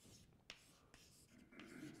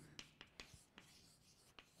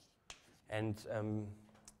 And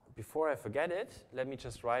before I forget it, let me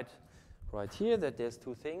just write right here that there's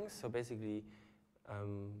two things. So basically,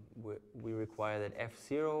 we require that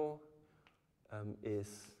F0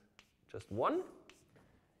 is just 1,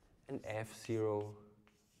 and F0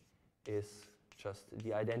 is just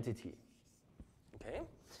the identity. Okay?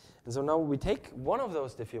 And so now we take one of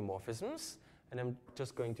those diffeomorphisms, and I'm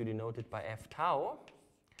just going to denote it by F tau.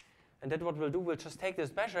 And then what we'll do, we'll just take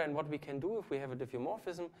this measure, and what we can do if we have a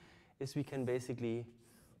diffeomorphism is we can basically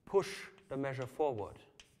push the measure forward.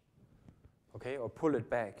 Okay, or pull it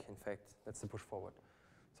back, in fact, that's the push forward.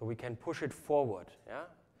 So we can push it forward, yeah?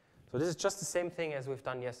 So this is just the same thing as we've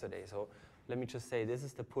done yesterday. So let me just say this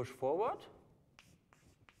is the push forward.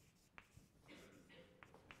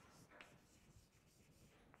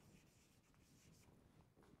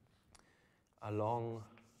 Along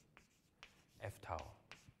F tau.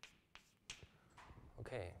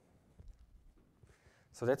 Okay.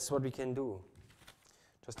 So that's what we can do.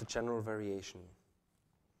 Just a general variation.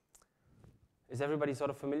 Is everybody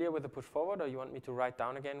sort of familiar with the push forward, or you want me to write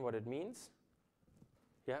down again what it means?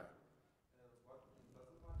 Yeah? Does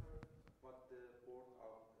it matter what the port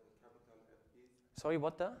of capital F is? Sorry,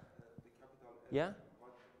 what the? The capital F. Yeah?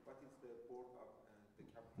 What is the port of the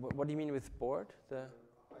capital? What do you mean with board? The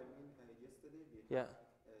I mean, yesterday we yeah.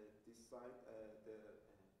 had this side, the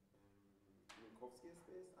Minkowski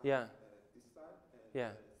space, and Yeah. This side,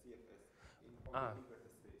 Yeah. CFS, in only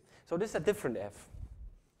inverted space. So this is a different F.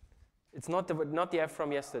 It's not the F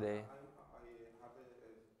from yesterday. I have a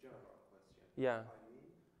general question. Yeah. I mean,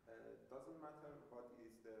 doesn't matter what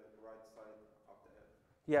is the right side of the F.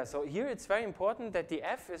 Yeah, so here it's very important that the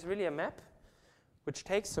F is really a map, which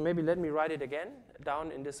takes, so maybe let me write it again,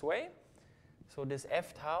 down in this way. So this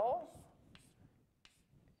F tau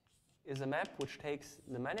is a map which takes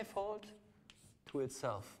the manifold to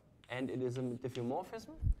itself. And it is a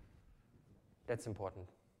diffeomorphism. That's important,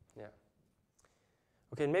 yeah.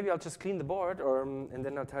 Okay, maybe I'll just clean the board, and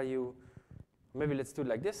then I'll tell you, maybe let's do it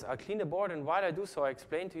like this. I'll clean the board, and while I do so, I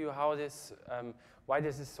explain to you how this, why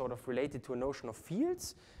this is sort of related to a notion of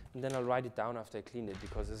fields, and then I'll write it down after I clean it,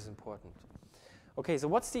 because this is important. Okay, so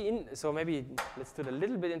what's so maybe let's do it a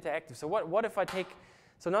little bit interactive. So what if I take,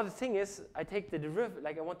 so now the thing is, I take the derivative,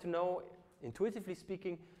 like I want to know, intuitively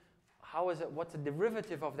speaking, what's the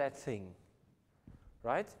derivative of that thing,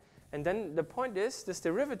 right? And then the point is, this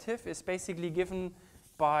derivative is basically given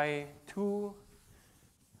by two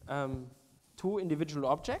individual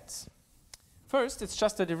objects. First, it's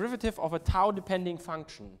just a derivative of a tau-depending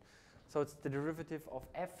function. So it's the derivative of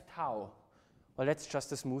f tau. Well, that's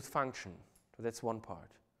just a smooth function. So that's one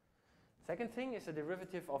part. Second thing is a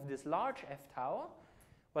derivative of this large f tau.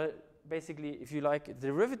 Well, basically, if you like, the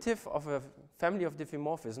derivative of a family of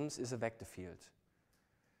diffeomorphisms is a vector field.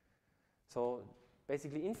 So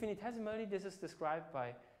basically, infinitesimally, this is described by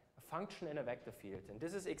a function and a vector field. And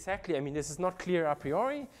this is exactly, I mean, this is not clear a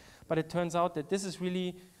priori, but it turns out that this is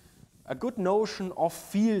really a good notion of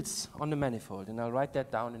fields on the manifold. And I'll write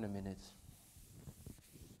that down in a minute.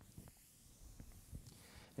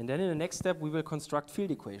 And then in the next step, we will construct field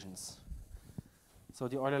equations. So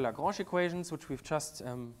the Euler-Lagrange equations, which we've just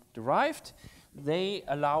derived, they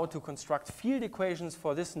allow to construct field equations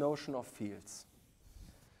for this notion of fields.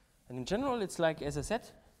 And in general, it's like, as I said,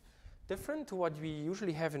 different to what we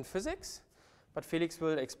usually have in physics, but Felix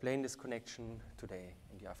will explain this connection today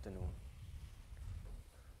in the afternoon.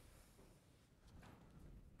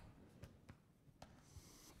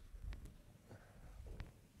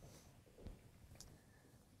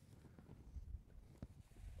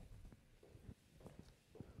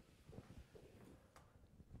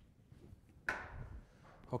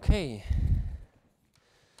 Okay,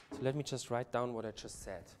 so let me just write down what I just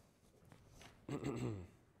said.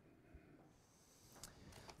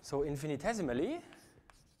 So infinitesimally,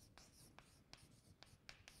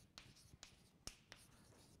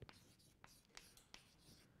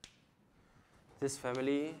 this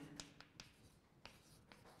family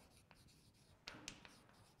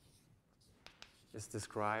is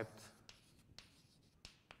described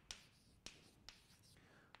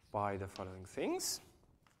by the following things.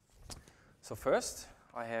 So first,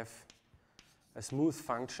 I have a smooth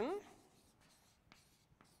function,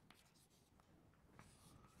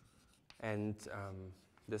 and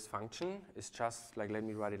this function is just like, let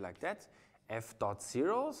me write it like that, f dot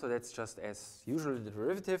 0, so that's just as usual the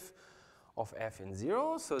derivative of f in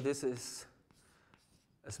 0. So this is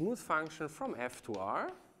a smooth function from f to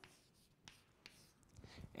r,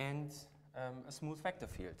 and a smooth vector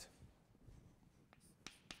field.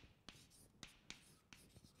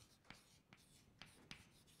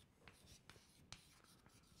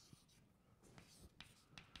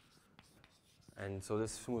 And so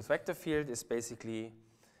this smooth vector field is basically,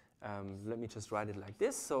 let me just write it like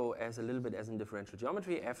this. So as a little bit as in differential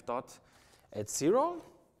geometry, f dot at 0.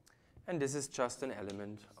 And this is just an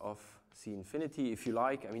element of C infinity, if you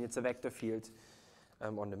like. I mean, it's a vector field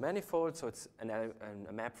on the manifold. So it's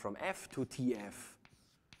a map from F to TF.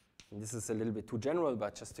 And this is a little bit too general,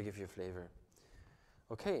 but just to give you a flavor.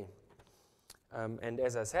 OK. And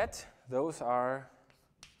as I said, those are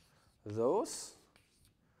those.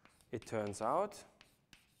 It turns out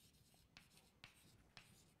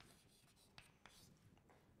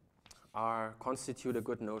constitute a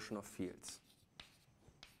good notion of fields.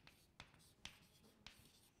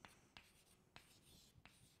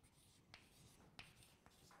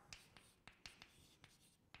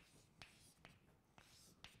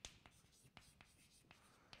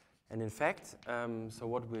 And in fact, so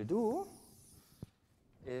what we'll do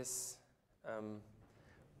is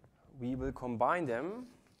we will combine them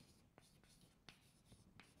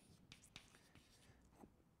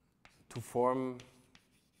to form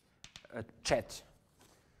a chat.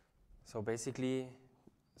 So basically,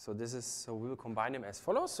 so we'll combine them as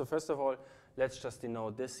follows. So first of all, let's just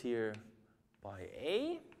denote this here by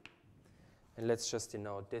A. And let's just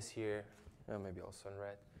denote this here, maybe also in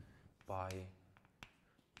red, by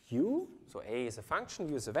U. So A is a function,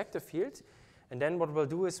 U is a vector field. And then what we'll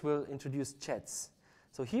do is we'll introduce chats.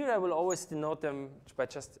 So here I will always denote them by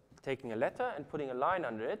just taking a letter and putting a line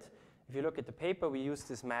under it. If you look at the paper, we use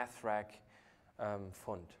this math-rag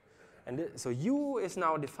font. And so U is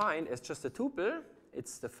now defined as just a tuple.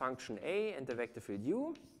 It's the function A and the vector field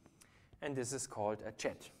U. And this is called a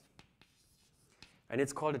chat. And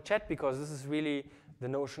it's called a chat because this is really the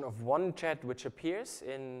notion of one chat which appears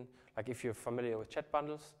in, like if you're familiar with chat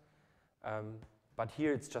bundles. But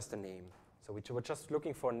here it's just a name. So we're just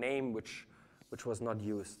looking for a name which was not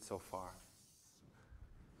used so far.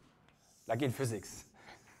 Like in physics,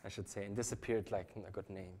 I should say, and this appeared like a good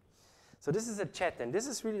name. So this is a chat, and this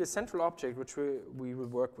is really the central object which we will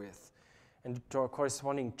work with. And the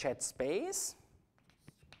corresponding chat space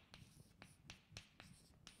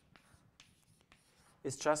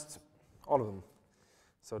is just all of them.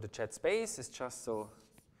 So the chat space is just so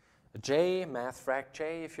a J, math frac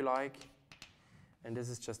J if you like, and this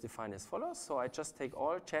is just defined as follows. So I just take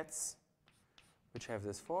all chats which have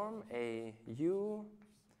this form, A, U,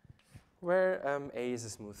 where A is a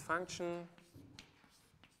smooth function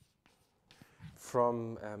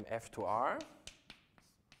from F to R,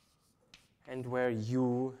 and where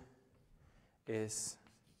U is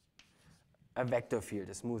a vector field,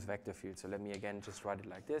 a smooth vector field. So let me again just write it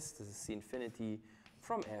like this. This is C infinity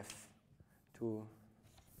from F to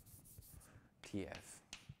TF.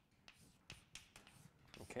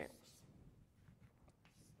 Okay.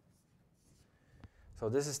 So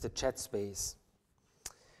this is the chat space.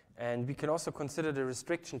 And we can also consider the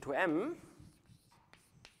restriction to M.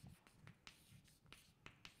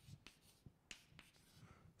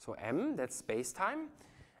 So M, that's space-time.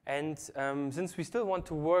 And since we still want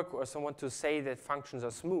to work or want to say that functions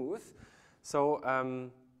are smooth,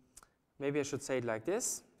 so maybe I should say it like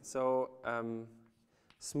this. So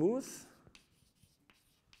smooth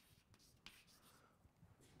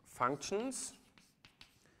functions,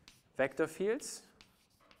 vector fields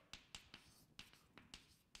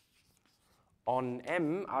on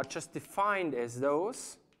M are just defined as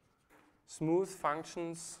those smooth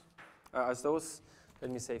functions, as those,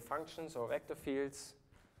 let me say, functions or vector fields,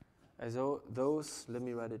 as those, let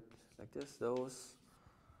me write it like this, those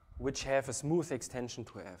which have a smooth extension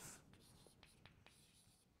to F.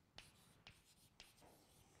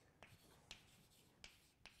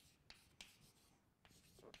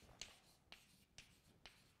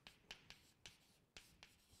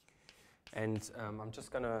 And I'm just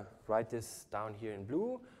going to write this down here in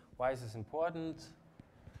blue. Why is this important?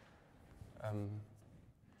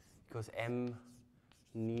 Because M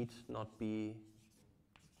need not be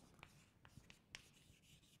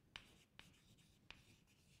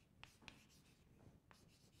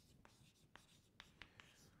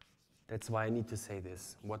that's why I need to say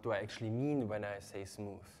this. What do I actually mean when I say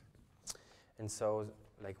smooth? And so,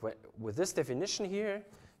 like with this definition here,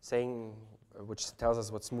 saying which tells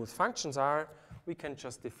us what smooth functions are, we can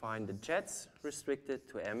just define the jets restricted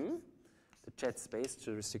to M, the jet space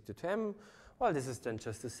to restricted to M. Well, this is then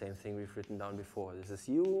just the same thing we've written down before. This is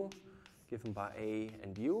U given by A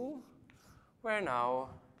and U, where now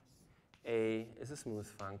A is a smooth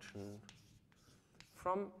function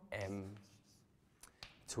from M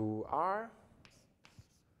to R,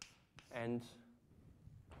 and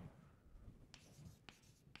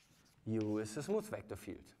U is a smooth vector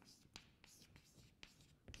field.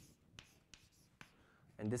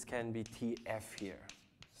 And this can be TF here,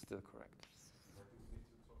 still correct. What do we need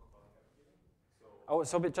to talk about F here? Oh,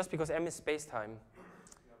 so just because M is space-time. Yeah,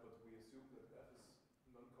 but we assume that F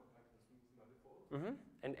is non-compact and smooth manifold.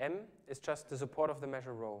 And M is just the support of the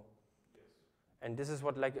measure rho. Yes. And this is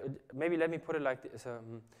what, like, maybe let me put it like this. So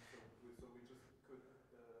we just could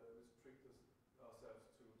restrict ourselves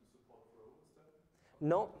to the support of rho instead?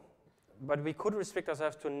 No, but we could restrict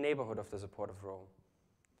ourselves to a neighborhood of the support of rho.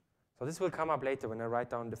 So this will come up later when I write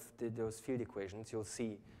down those field equations. You'll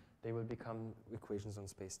see they will become equations on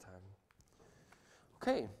space-time.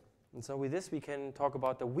 Okay, and so with this we can talk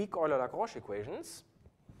about the weak Euler-Lagrange equations.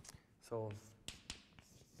 So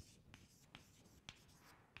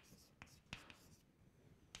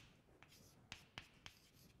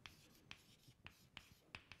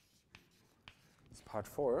it's part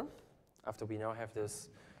 4, after we now have this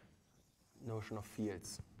notion of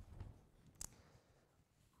fields.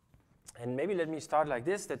 And maybe let me start like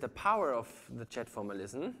this, that the power of the jet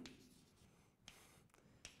formalism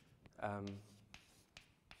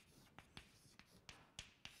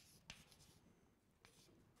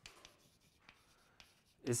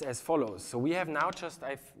is as follows. So we have now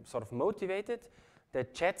I've sort of motivated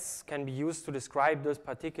that jets can be used to describe those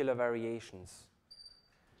particular variations.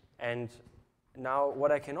 And now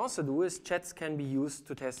what I can also do is jets can be used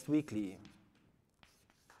to test weakly.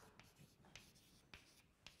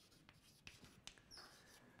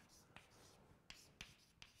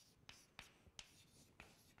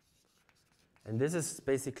 And this is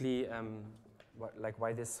basically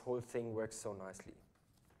why this whole thing works so nicely.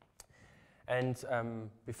 And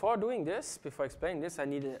before doing this, before explaining this, I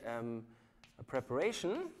need a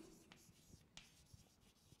preparation.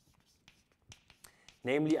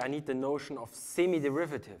 Namely, I need the notion of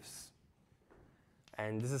semi-derivatives.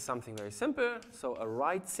 And this is something very simple. So a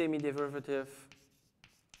right semi-derivative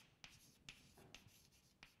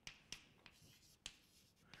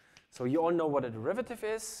so you all know what a derivative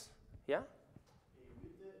is, yeah?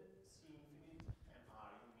 With the C infinite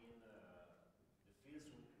MR, you mean the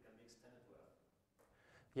fields can be extended to F?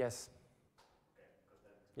 Yes. Okay, because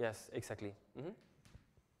that Yes, exactly.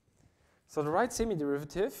 So the right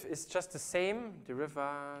semi-derivative is just the same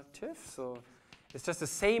derivative. So it's just the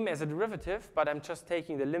same as a derivative, but I'm just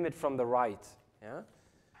taking the limit from the right. Yeah.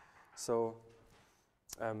 So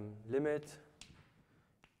limit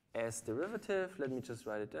as derivative. Let me just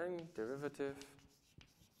write it down. Derivative.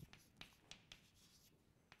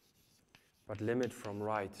 But limit from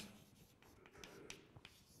right.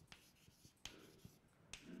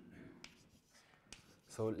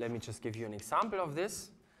 So let me just give you an example of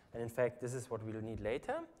this. And in fact, this is what we'll need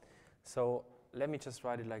later. So let me just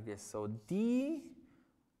write it like this. So d,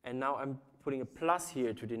 and now I'm putting a plus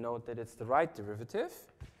here to denote that it's the right derivative.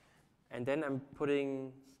 And then I'm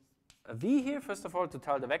putting a v here, first of all, to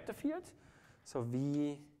tell the vector field. So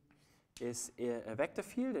v is a vector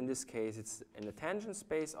field. In this case, it's in the tangent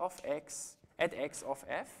space of x, at x of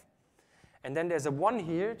f. And then there's a 1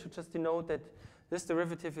 here to just denote that this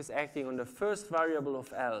derivative is acting on the first variable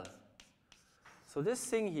of L. So this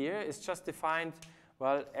thing here is just defined,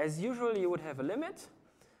 well, as usual you would have a limit,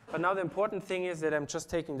 but now the important thing is that I'm just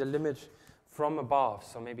taking the limit from above.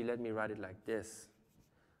 So maybe let me write it like this.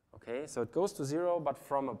 Okay, so it goes to 0, but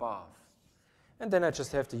from above. And then I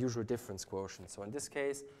just have the usual difference quotient. So in this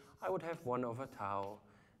case, I would have 1 over tau,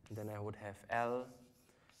 and then I would have L,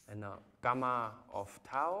 and now gamma of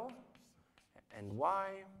tau and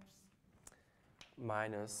y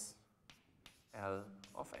minus L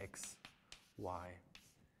of x, y.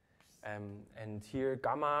 And here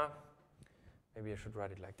gamma, maybe I should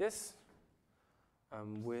write it like this,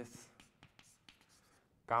 with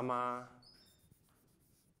gamma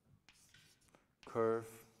curve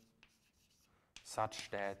such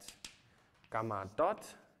that gamma dot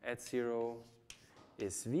at 0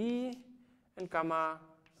 is v, and gamma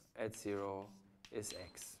at 0 is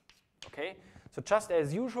x. Okay? So just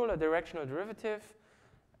as usual, a directional derivative,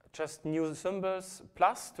 just new symbols,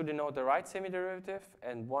 plus to denote the right semiderivative,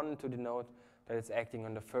 and 1 to denote that it's acting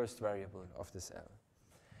on the first variable of this L.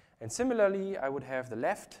 And similarly, I would have the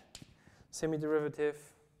left semiderivative.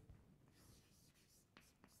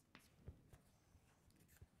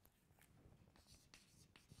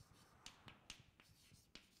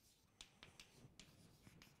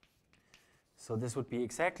 So this would be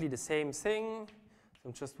exactly the same thing. So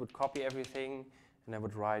I just would copy everything, and I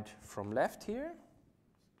would write from left here.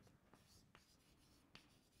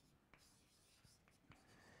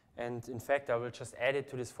 And in fact, I will just add it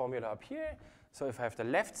to this formula up here. So if I have the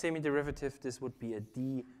left semiderivative, this would be a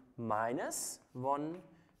d minus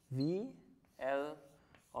 1v L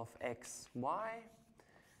of x, y.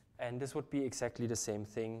 And this would be exactly the same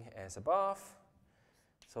thing as above.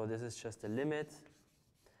 So this is just a limit.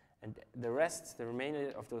 And the rest, the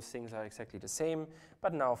remainder of those things are exactly the same.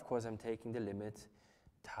 But now, of course, I'm taking the limit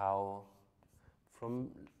tau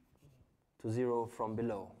to 0 from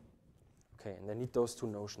below. Okay, and I need those two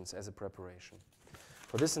notions as a preparation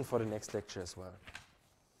for this and for the next lecture as well.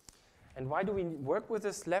 And why do we work with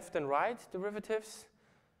this left and right derivatives?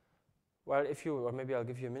 Well, or maybe I'll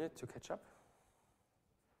give you a minute to catch up.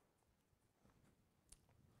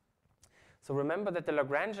 So remember that the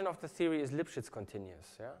Lagrangian of the theory is Lipschitz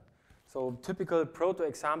continuous. Yeah? So typical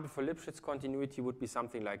proto-example for Lipschitz continuity would be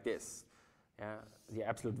something like this, yeah? The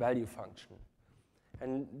absolute value function.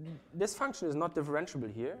 And this function is not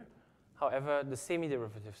differentiable here. However, the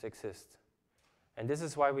semiderivatives exist. And this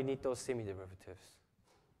is why we need those semiderivatives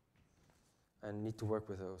and need to work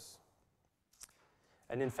with those.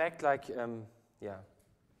 And in fact, like, yeah.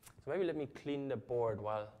 So maybe let me clean the board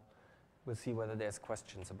while we'll see whether there's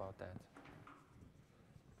questions about that.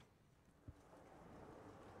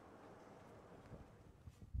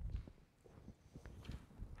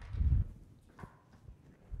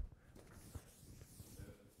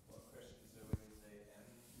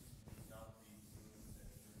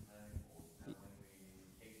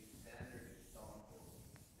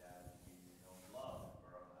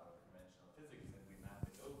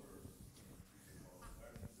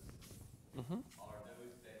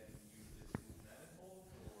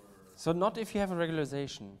 So not if you have a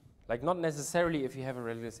regularization. Like not necessarily if you have a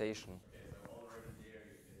regularization. Okay, so already there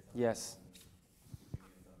you get something. Yes.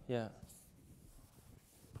 Yeah.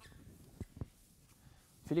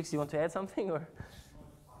 Felix, you want to add something or?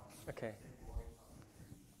 Okay.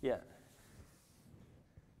 Yeah.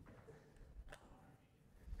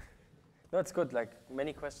 No, it's good. Like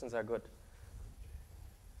many questions are good.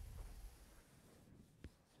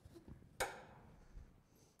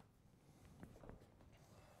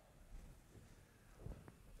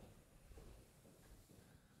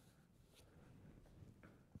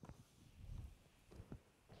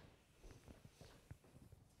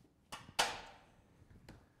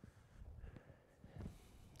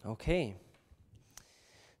 Okay,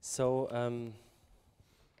 so and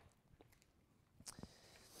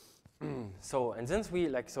since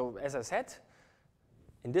we as I said,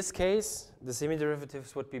 in this case the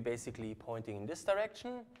semiderivatives would be basically pointing in this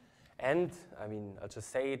direction, and I mean I'll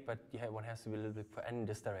just say it, but one has to be a little bit in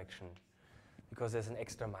this direction because there's an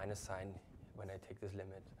extra minus sign when I take this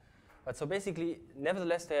limit. But so basically,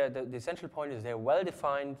 nevertheless, the essential point is they're well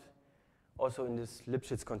defined, also in this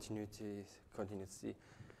Lipschitz continuity.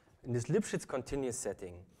 In this Lipschitz continuous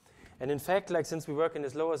setting. And in fact, like since we work in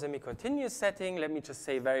this lower semi-continuous setting, let me just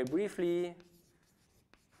say very briefly,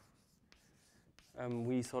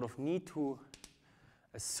 we sort of need to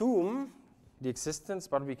assume the existence,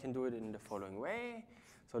 but we can do it in the following way.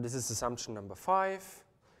 So this is assumption number 5,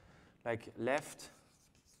 like left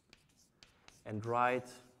and right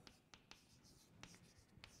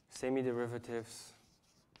semiderivatives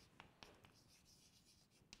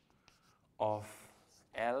of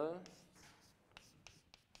L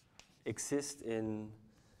exist in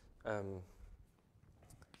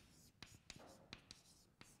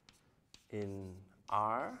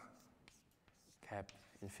R cap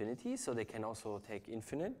infinity, so they can also take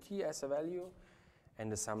infinity as a value.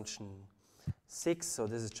 And assumption 6, so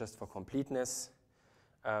this is just for completeness,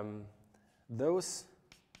 those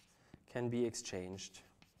can be exchanged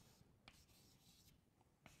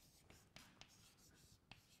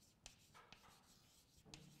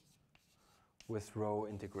with row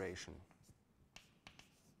integration.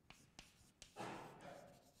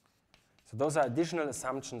 So those are additional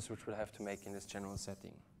assumptions which we'll have to make in this general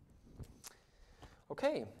setting.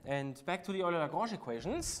 Okay, and back to the Euler-Lagrange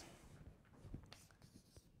equations.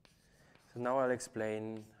 So now I'll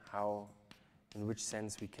explain how, in which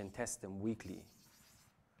sense we can test them weakly.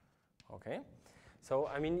 Okay? So,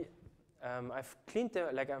 I mean, I've cleaned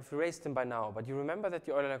them, like I've erased them by now, but you remember that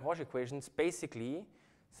the Euler-Lagrange equations basically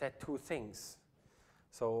said two things.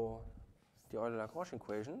 So, the Euler-Lagrange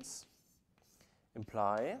equations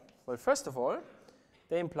imply, well, first of all,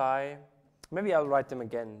 they imply, maybe I'll write them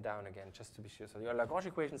down again, just to be sure. So the Euler-Lagrange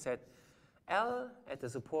equation said L at the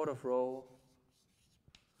support of rho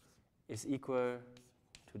is equal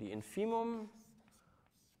to the infimum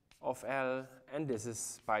of L, and this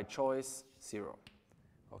is by choice 0.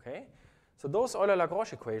 Okay? So those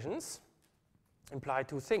Euler-Lagrange equations imply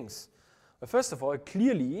two things. Well, first of all,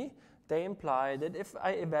 clearly, they imply that if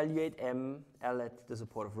I evaluate M, L at the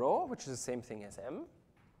support of rho, which is the same thing as M,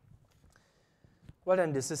 well,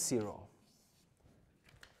 then this is 0.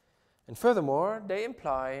 And furthermore, they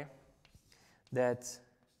imply that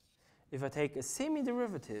if I take a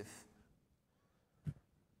semi-derivative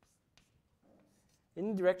in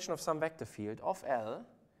the direction of some vector field of L,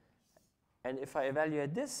 and if I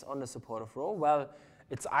evaluate this on the support of rho, well,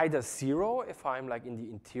 it's either 0 if I'm like in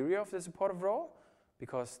the interior of the support of rho,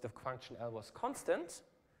 because the function L was constant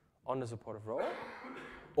on the support of rho,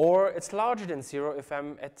 or it's larger than 0 if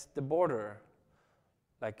I'm at the border,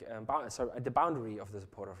 like at the boundary of the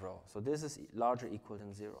support of rho. So this is larger or equal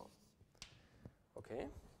than 0. Okay,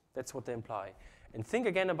 that's what they imply. And think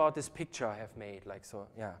again about this picture I have made. Like so,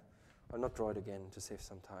 yeah, I'll not draw it again to save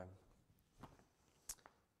some time.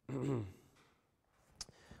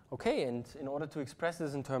 Okay, and in order to express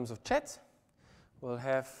this in terms of chat, we'll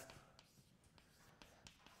have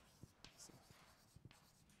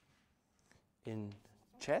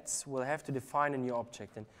we'll have to define a new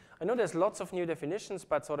object. And I know there's lots of new definitions,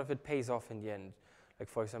 but sort of it pays off in the end. Like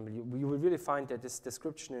for example, you will really find that this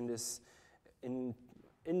description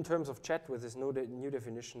in terms of chat with this new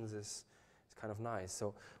definitions is kind of nice.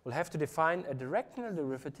 So we'll have to define a directional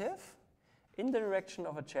derivative in the direction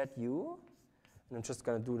of a chat U. And I'm just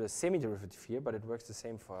going to do the semi-derivative here, but it works the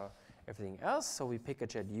same for everything else. So we pick a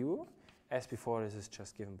chat U. As before, this is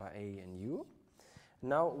just given by A and U.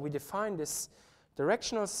 Now we define this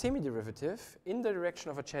directional semi-derivative in the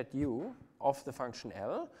direction of a chat U of the function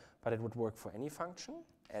L, but it would work for any function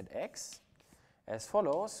at x as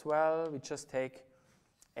follows. Well, we just take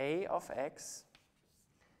A of x,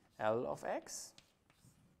 L of x,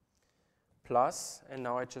 plus, and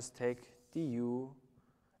now I just take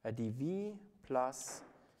dv plus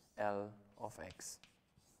L of x.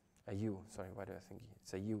 A u, sorry, why do I think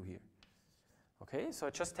it's a u here? Okay, so I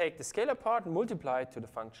just take the scalar part and multiply it to the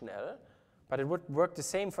function L, but it would work the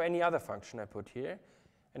same for any other function I put here.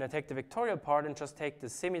 And I take the vectorial part and just take the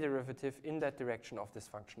semi-derivative in that direction of this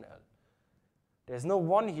function L. There's no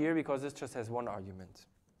 1 here because this just has one argument.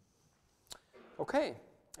 Okay,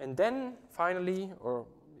 and then finally, or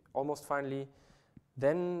almost finally,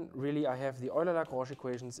 then really I have the Euler-Lagrange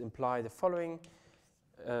equations imply the following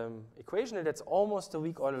equation, and that's almost a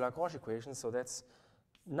weak Euler-Lagrange equation, so that's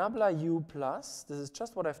nabla u plus, this is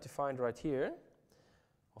just what I've defined right here,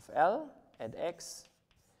 of L at x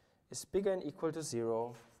is bigger than or equal to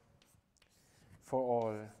 0 for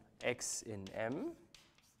all x in M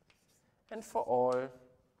and for all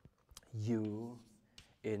u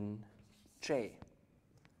in J.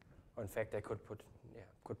 Or in fact, I could put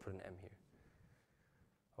an M here.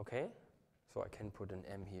 Okay, so I can put an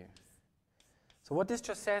M here. So what this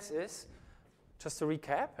just says is, just to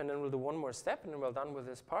recap, and then we'll do one more step, and then we're done with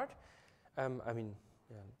this part.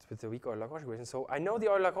 It's with the weak Euler-Lagrange equation. So I know the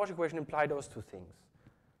Euler-Lagrange equation implied those two things.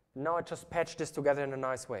 Now I just patch this together in a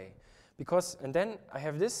nice way. And then I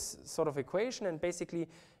have this sort of equation, and basically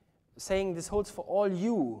saying this holds for all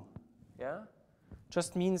u, yeah,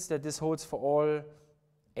 just means that this holds for all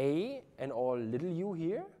a and all little u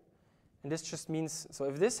here. And this just means, so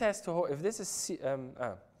if this has to hold, if this is,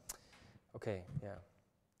 okay, yeah.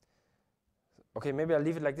 Okay, maybe I'll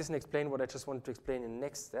leave it like this and explain what I just wanted to explain in the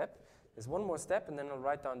next step. There's one more step, and then I'll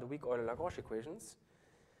write down the weak Euler-Lagrange equations.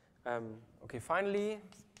 Okay, finally,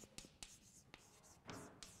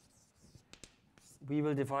 we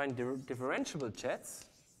will define differentiable jets.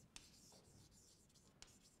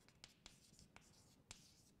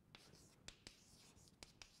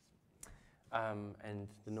 And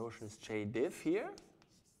the notion is J_diff here.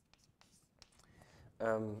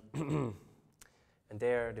 And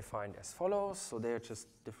they're defined as follows. So they're just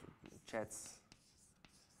different jets.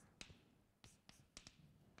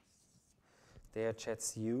 They are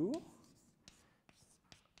jets U,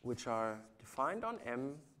 which are defined on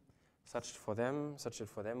M, such that for them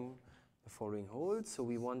the following holds. So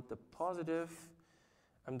we want the positive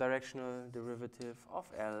directional derivative of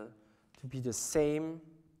L to be the same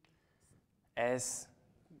as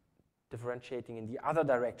differentiating in the other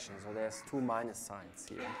direction. So there's two minus signs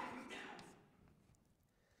here.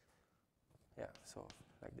 Yeah, so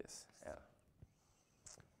like this, L.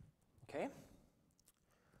 Okay?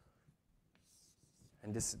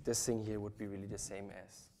 And this thing here would be really the same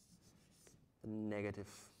as the negative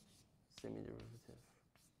semiderivative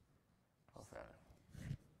of L.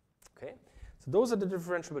 Okay? So those are the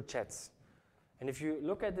differentiable jets. And if you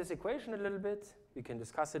look at this equation a little bit, we can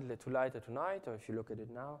discuss it later tonight, or if you look at it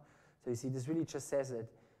now. So you see this really just says that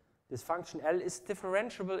this function L is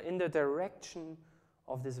differentiable in the direction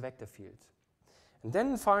of this vector field. And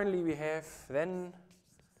then finally we have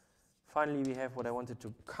what I wanted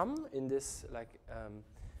to come in this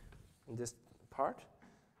in this part,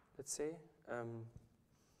 let's say.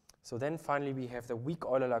 So then finally we have the weak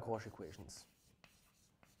Euler-Lagrange equations.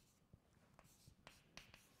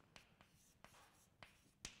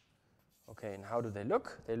 Okay, and how do they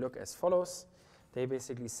look? They look as follows. They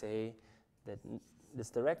basically say that this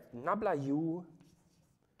direct nabla u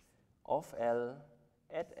of L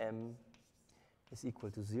at M is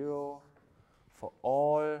equal to 0 for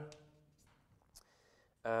all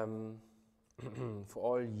for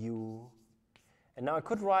all u. And now I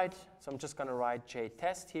could write, so I'm just going to write J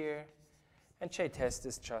test here, and J test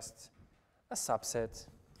is just a subset,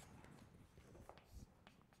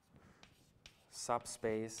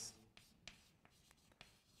 subspace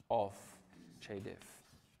of J diff.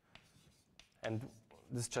 And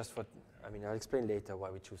this is just what, I'll explain later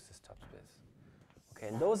why we choose this subspace. Okay,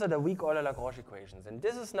 and those are the weak Euler-Lagrange equations. And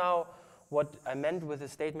this is now what I meant with the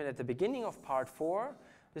statement at the beginning of part 4.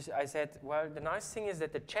 I said, well, the nice thing is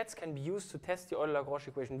that the jets can be used to test the Euler-Lagrange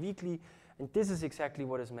equation weakly, and this is exactly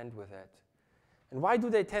what is meant with that. And why do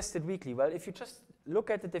they test it weakly? Well, if you just look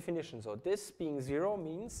at the definition, so this being 0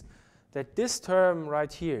 means that this term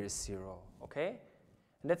right here is 0, okay?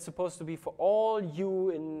 And that's supposed to be for all u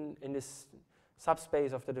in this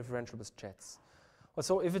subspace of the differentiable jets. Well,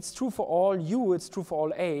 so if it's true for all u, it's true for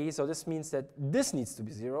all a, so this means that this needs to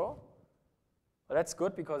be 0. Well, that's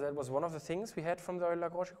good because that was one of the things we had from the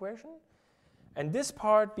Euler-Lagrange equation. And this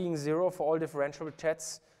part being 0 for all differentiable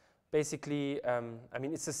jets, basically,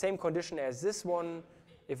 it's the same condition as this one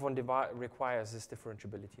if one requires this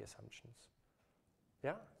differentiability assumptions.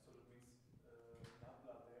 Yeah? So that means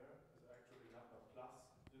nabla there is actually nabla plus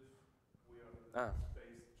diff. We are in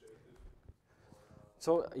space J diff.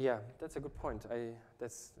 So yeah, that's a good point.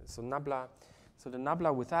 So nabla. So the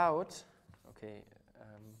nabla without. Okay.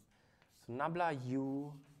 So nabla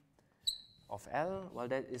u of L. Well,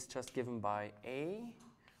 that is just given by a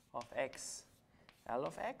of x, L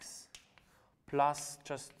of x, plus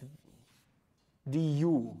just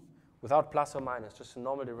du without plus or minus, just a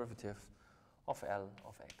normal derivative of L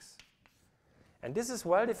of x. And this is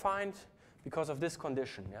well defined because of this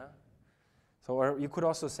condition, yeah? So or you could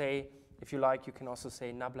also say, if you like, you can also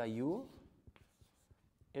say nabla u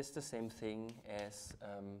is the same thing as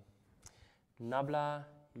nabla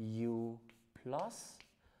u plus,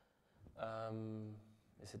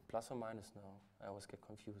 is it plus or minus? No, I always get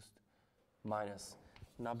confused. Minus,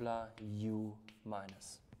 nabla u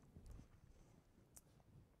minus.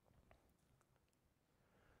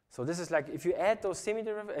 So this is like, if you add those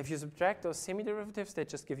semi-derivatives, if you subtract those semi-derivatives, they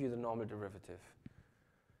just give you the normal derivative.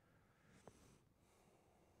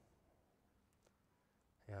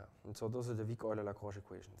 Yeah, and so those are the weak Euler-Lagrange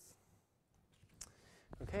equations.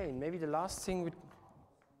 Okay, and maybe the last thing we,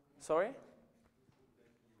 sorry?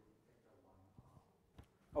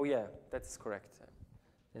 Oh yeah, that's correct.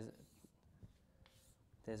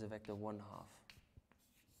 There's a vector 1/2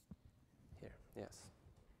 here, yes.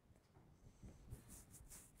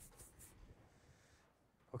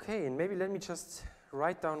 Okay, and maybe let me just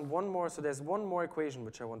write down one more. So there's one more equation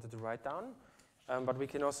which I wanted to write down, but we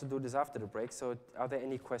can also do this after the break. So are there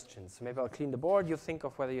any questions? Maybe I'll clean the board. You think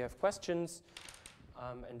of whether you have questions,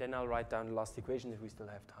 and then I'll write down the last equation if we still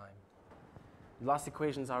have time. The last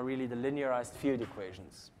equations are really the linearized field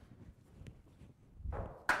equations.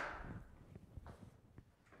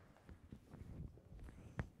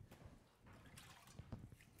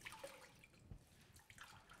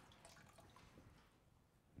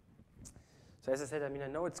 So as I said, I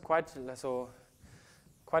know it's quite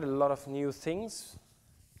a lot of new things,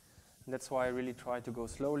 and that's why I really try to go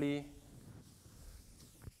slowly,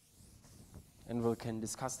 and we can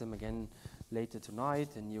discuss them again later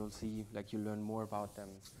tonight, and you'll see, like, you learn more about them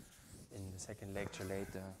in the second lecture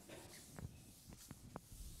later.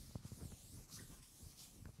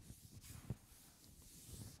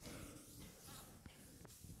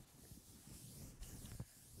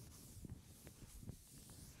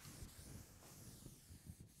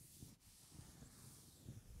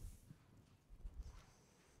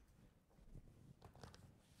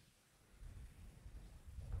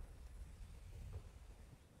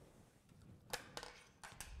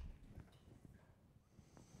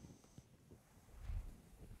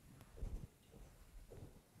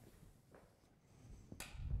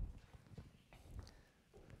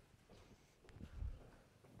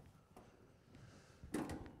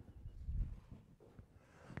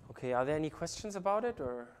 Okay, are there any questions about it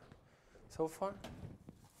or so far?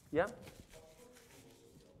 Yeah?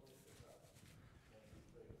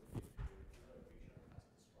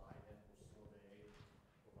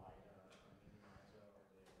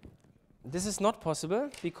 This is not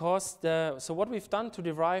possible because so what we've done to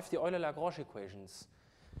derive the Euler-Lagrange equations,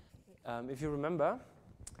 if you remember,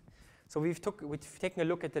 so we've taken a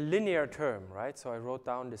look at the linear term, right? So I wrote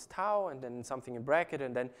down this tau and then something in bracket,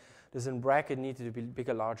 and then this in bracket needed to be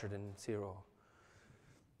bigger, larger than 0.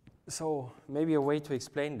 So maybe a way to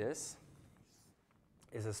explain this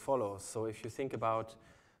is as follows. So if you think about,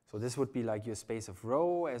 so this would be like your space of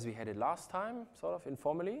rho as we had it last time, sort of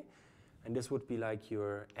informally. And this would be like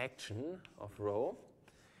your action of rho.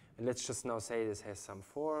 And let's just now say this has some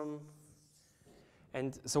form.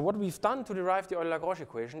 And so what we've done to derive the Euler-Lagrange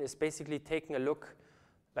equation is basically taking a look,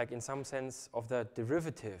 like in some sense, of the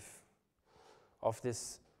derivative of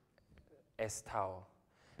this S tau.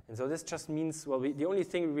 And so this just means, well, the only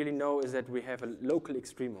thing we really know is that we have a local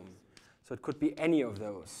extremum. So it could be any of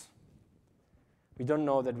those. We don't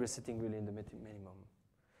know that we're sitting really in the minimum.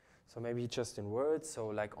 So maybe just in words, so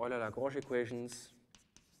like Euler-Lagrange equations,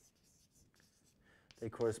 they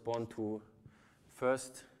correspond to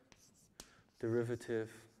first derivative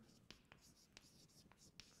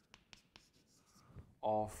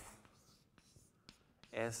of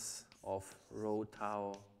S of rho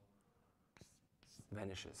tau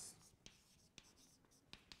vanishes.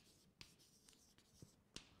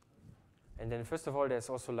 And then first of all, there's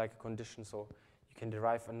also like a condition, so you can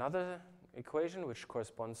derive another equation which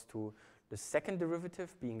corresponds to the second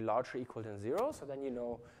derivative being larger or equal than 0. So then you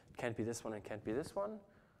know it can't be this one and can't be this one.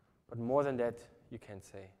 But more than that, you can't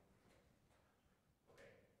say. Okay.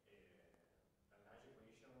 A large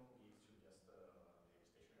equation gives you just the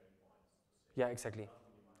stationary points. To say Yeah, exactly.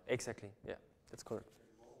 Exactly. Yeah, that's correct.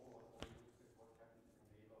 What happens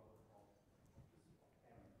in the neighborhood of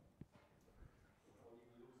m? It only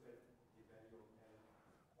looks at the value of L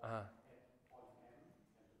on m and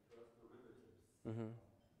the first derivatives. Mm-hmm.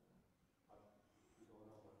 But we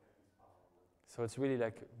don't know what happens farther. So it's really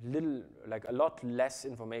like a lot less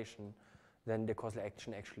information than the causal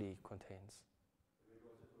action actually contains. Maybe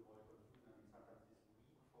also to avoid confusion, I mean, sometimes this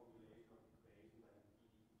weak formulation of equations, I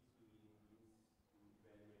mean, PDE means you evaluate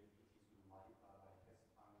the PDEs, you multiply by a test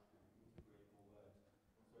function and integrate over it.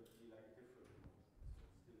 So it's really like a different notion. So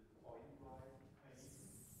it's still a pointwise equation,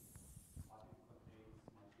 but it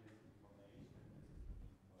contains much less information, and this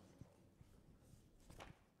is the weak point of it.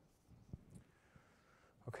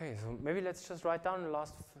 Okay, so maybe let's just write down the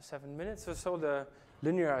last 7 minutes or so the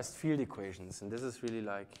linearized field equations. And this is really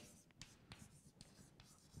like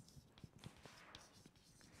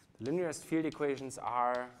the linearized field equations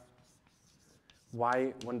are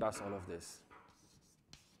why one does all of this.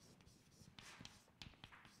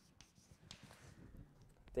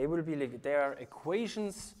 They will be like, they are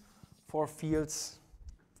equations for fields,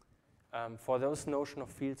 for those notion of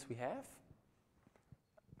fields we have.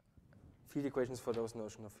 Field equations for those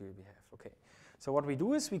notion of field we have. Okay. So what we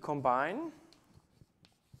do is we combine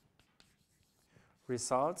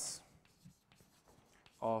results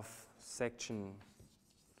of section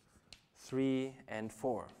 3 and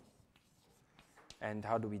 4. And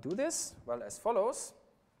how do we do this? Well, as follows.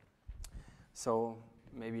 So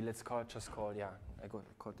maybe let's just call, I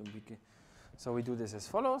called them weakly. So we do this as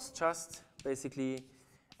follows. Just basically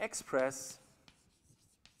express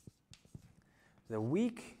the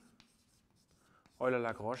weak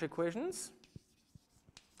Euler-Lagrange equations,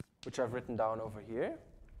 which I've written down over here,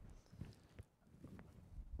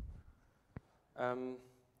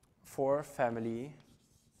 for family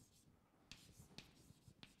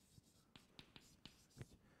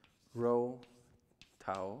rho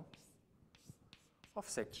tau of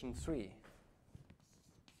section 3.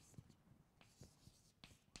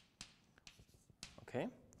 Okay,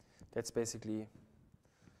 that's basically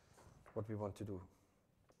what we want to do.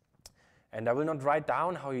 And I will not write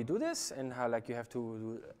down how you do this and how like you have to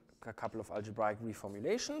do a couple of algebraic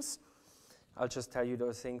reformulations. I'll just tell you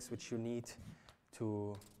those things which you need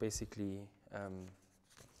to basically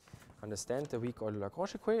understand the weak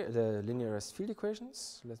Euler-Lagrange equation, the linearized field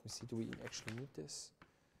equations. Let me see, do we actually need this?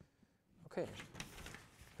 Okay,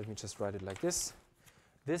 let me just write it like this.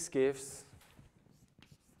 This gives,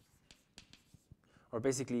 or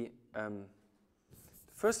basically, the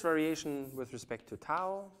first variation with respect to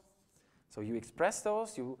tau. So you express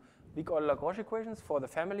those, you weak Euler-Lagrange equations for the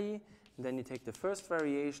family, and then you take the first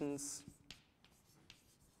variations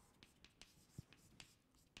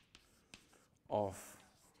of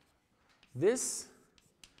this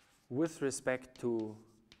with respect to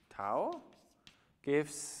tau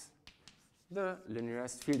gives the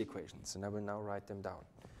linearized field equations. And I will now write them down.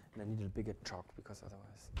 And I need a bigger chalk because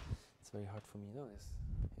otherwise it's very hard for me. Notice here.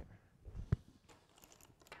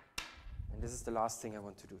 And this is the last thing I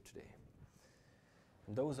want to do today.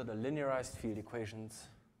 And those are the linearized field equations.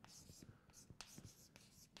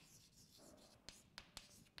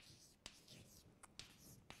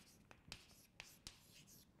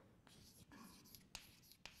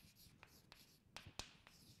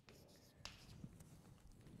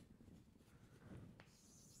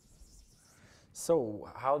 So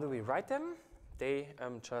how do we write them? They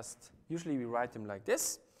usually we write them like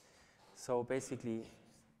this. So basically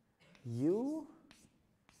U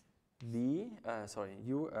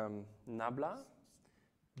nabla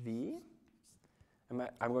V.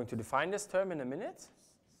 I'm going to define this term in a minute.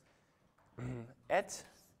 At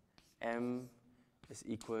M is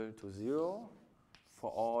equal to 0 for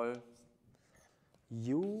all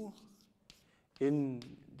U in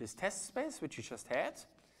this test space, which you just had.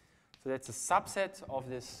 So that's a subset of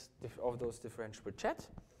those differentiable chat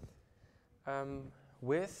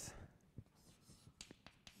with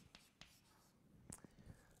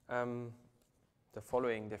the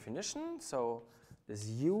following definition. So this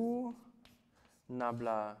U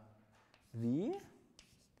nabla V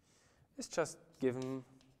is just given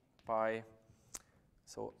by,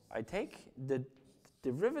 so I take the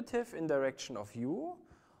derivative in direction of U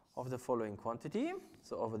of the following quantity,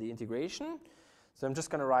 so over the integration. So I'm just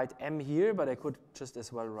going to write M here, but I could just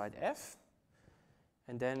as well write F.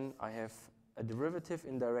 And then I have a derivative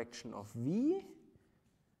in direction of V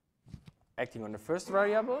acting on the first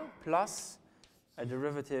variable plus a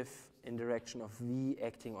derivative in direction of V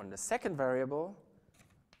acting on the second variable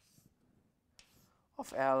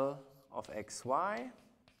of L of xy,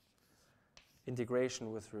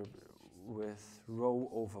 integration with rho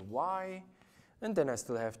over y, and then I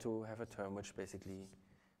still have to have a term which basically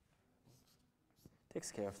takes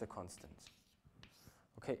care of the constant.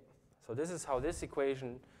 Okay, so this is how this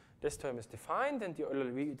term is defined, and the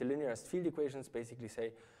linearized field equations basically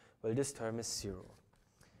say, well, this term is 0.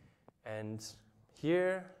 And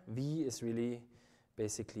here, V is really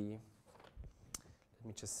basically, let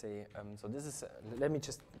me just say, so this is, let me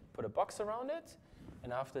just put a box around it,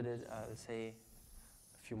 and after that, I'll say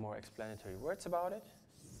a few more explanatory words about it.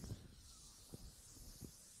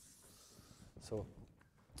 So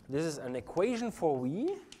this is an equation for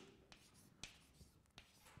V.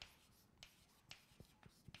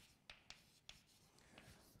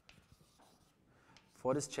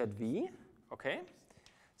 For this chat V, okay?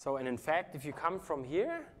 So, and in fact, if you come from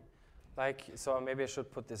here, so maybe I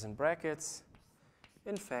should put this in brackets.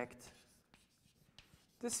 In fact,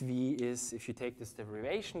 this V is, if you take this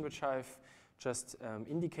derivation, which I've just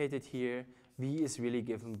indicated here, V is really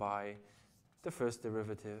given by the first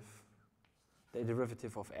derivative, the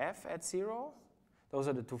derivative of f at 0. Those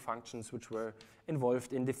are the two functions which were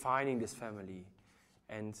involved in defining this family,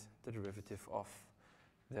 and the derivative of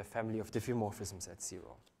the family of diffeomorphisms at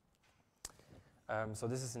 0. So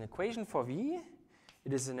this is an equation for V.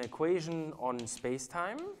 It is an equation on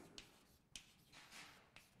space-time.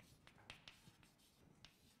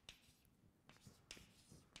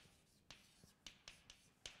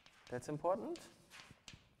 That's important.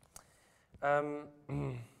 And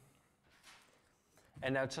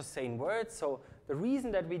I'll just say in words. So the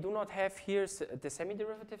reason that we do not have here the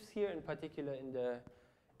semi-derivatives here, in particular in the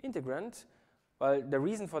integrand, well, the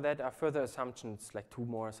reason for that are further assumptions, like 2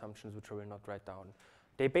 more assumptions, which I will not write down.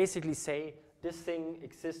 They basically say this thing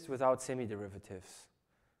exists without semi-derivatives.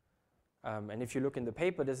 And if you look in the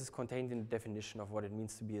paper, this is contained in the definition of what it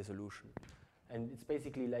means to be a solution. And it's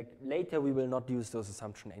basically like later we will not use those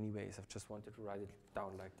assumptions anyways. I've just wanted to write it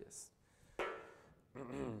down like this.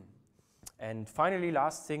 And finally,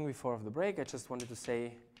 last thing before the break, I just wanted to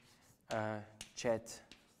say chat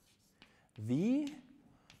V,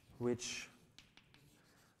 which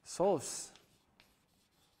solves.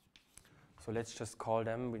 So let's just call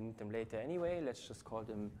them, we need them later anyway, let's just call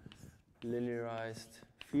them linearized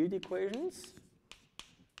field equations.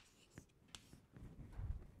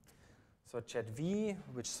 So chat V,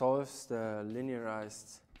 which solves the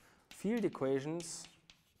linearized field equations,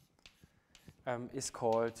 is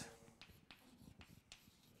called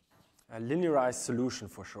a linearized solution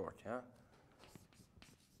for short. Yeah.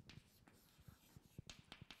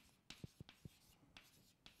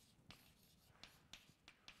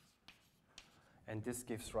 And this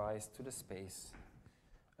gives rise to the space.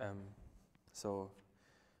 So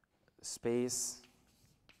space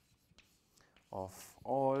of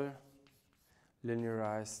all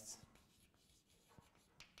linearized,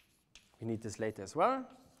 we need this later as well,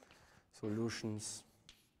 solutions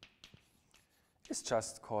is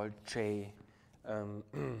just called J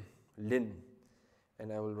lin,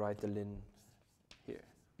 and I will write the lin here.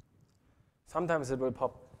 Sometimes it will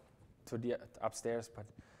pop to the upstairs, but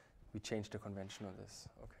we change the convention on this.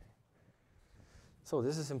 Okay. So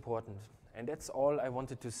this is important, and that's all I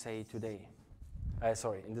wanted to say today.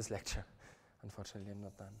 Sorry, in this lecture. Unfortunately, I'm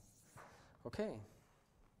not done. Okay.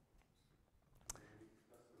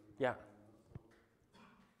 Yeah.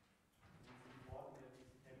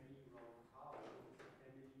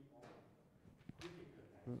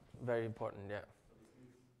 Very important, yeah. So this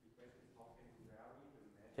means the question is how can you vary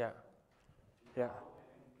the measure? Yeah. Yeah.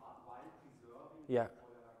 While preserving Yeah. the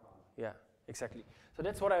Lagrange. Yeah, exactly. So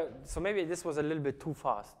that's what so maybe this was a little bit too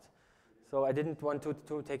fast. So I didn't want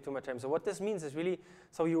to take too much time. So what this means is really,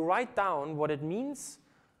 so you write down what it means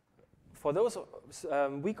for those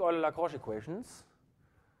weak Euler-Lagrange equations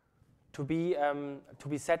to be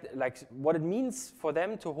set, like what it means for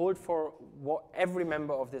them to hold for every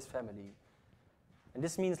member of this family. And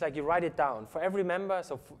this means like you write it down for every member.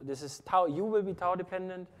 So this is tau, U will be tau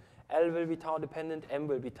dependent, L will be tau dependent, M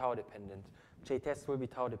will be tau dependent, J test will be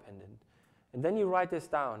tau dependent. And then you write this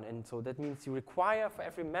down. And so that means you require for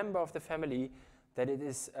every member of the family that it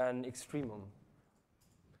is an extremum.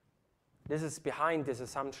 This is behind this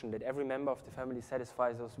assumption that every member of the family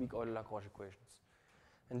satisfies those weak Euler-Lagrange equations.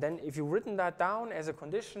 And then if you've written that down as a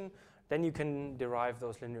condition, then you can derive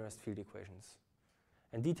those linearized field equations.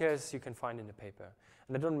 And details you can find in the paper.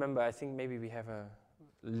 And I don't remember, I think maybe we have a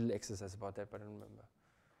little exercise about that, but I don't remember.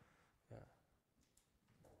 Yeah.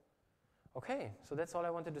 Okay, so that's all I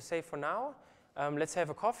wanted to say for now. Let's have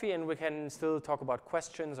a coffee and we can still talk about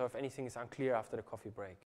questions or if anything is unclear after the coffee break.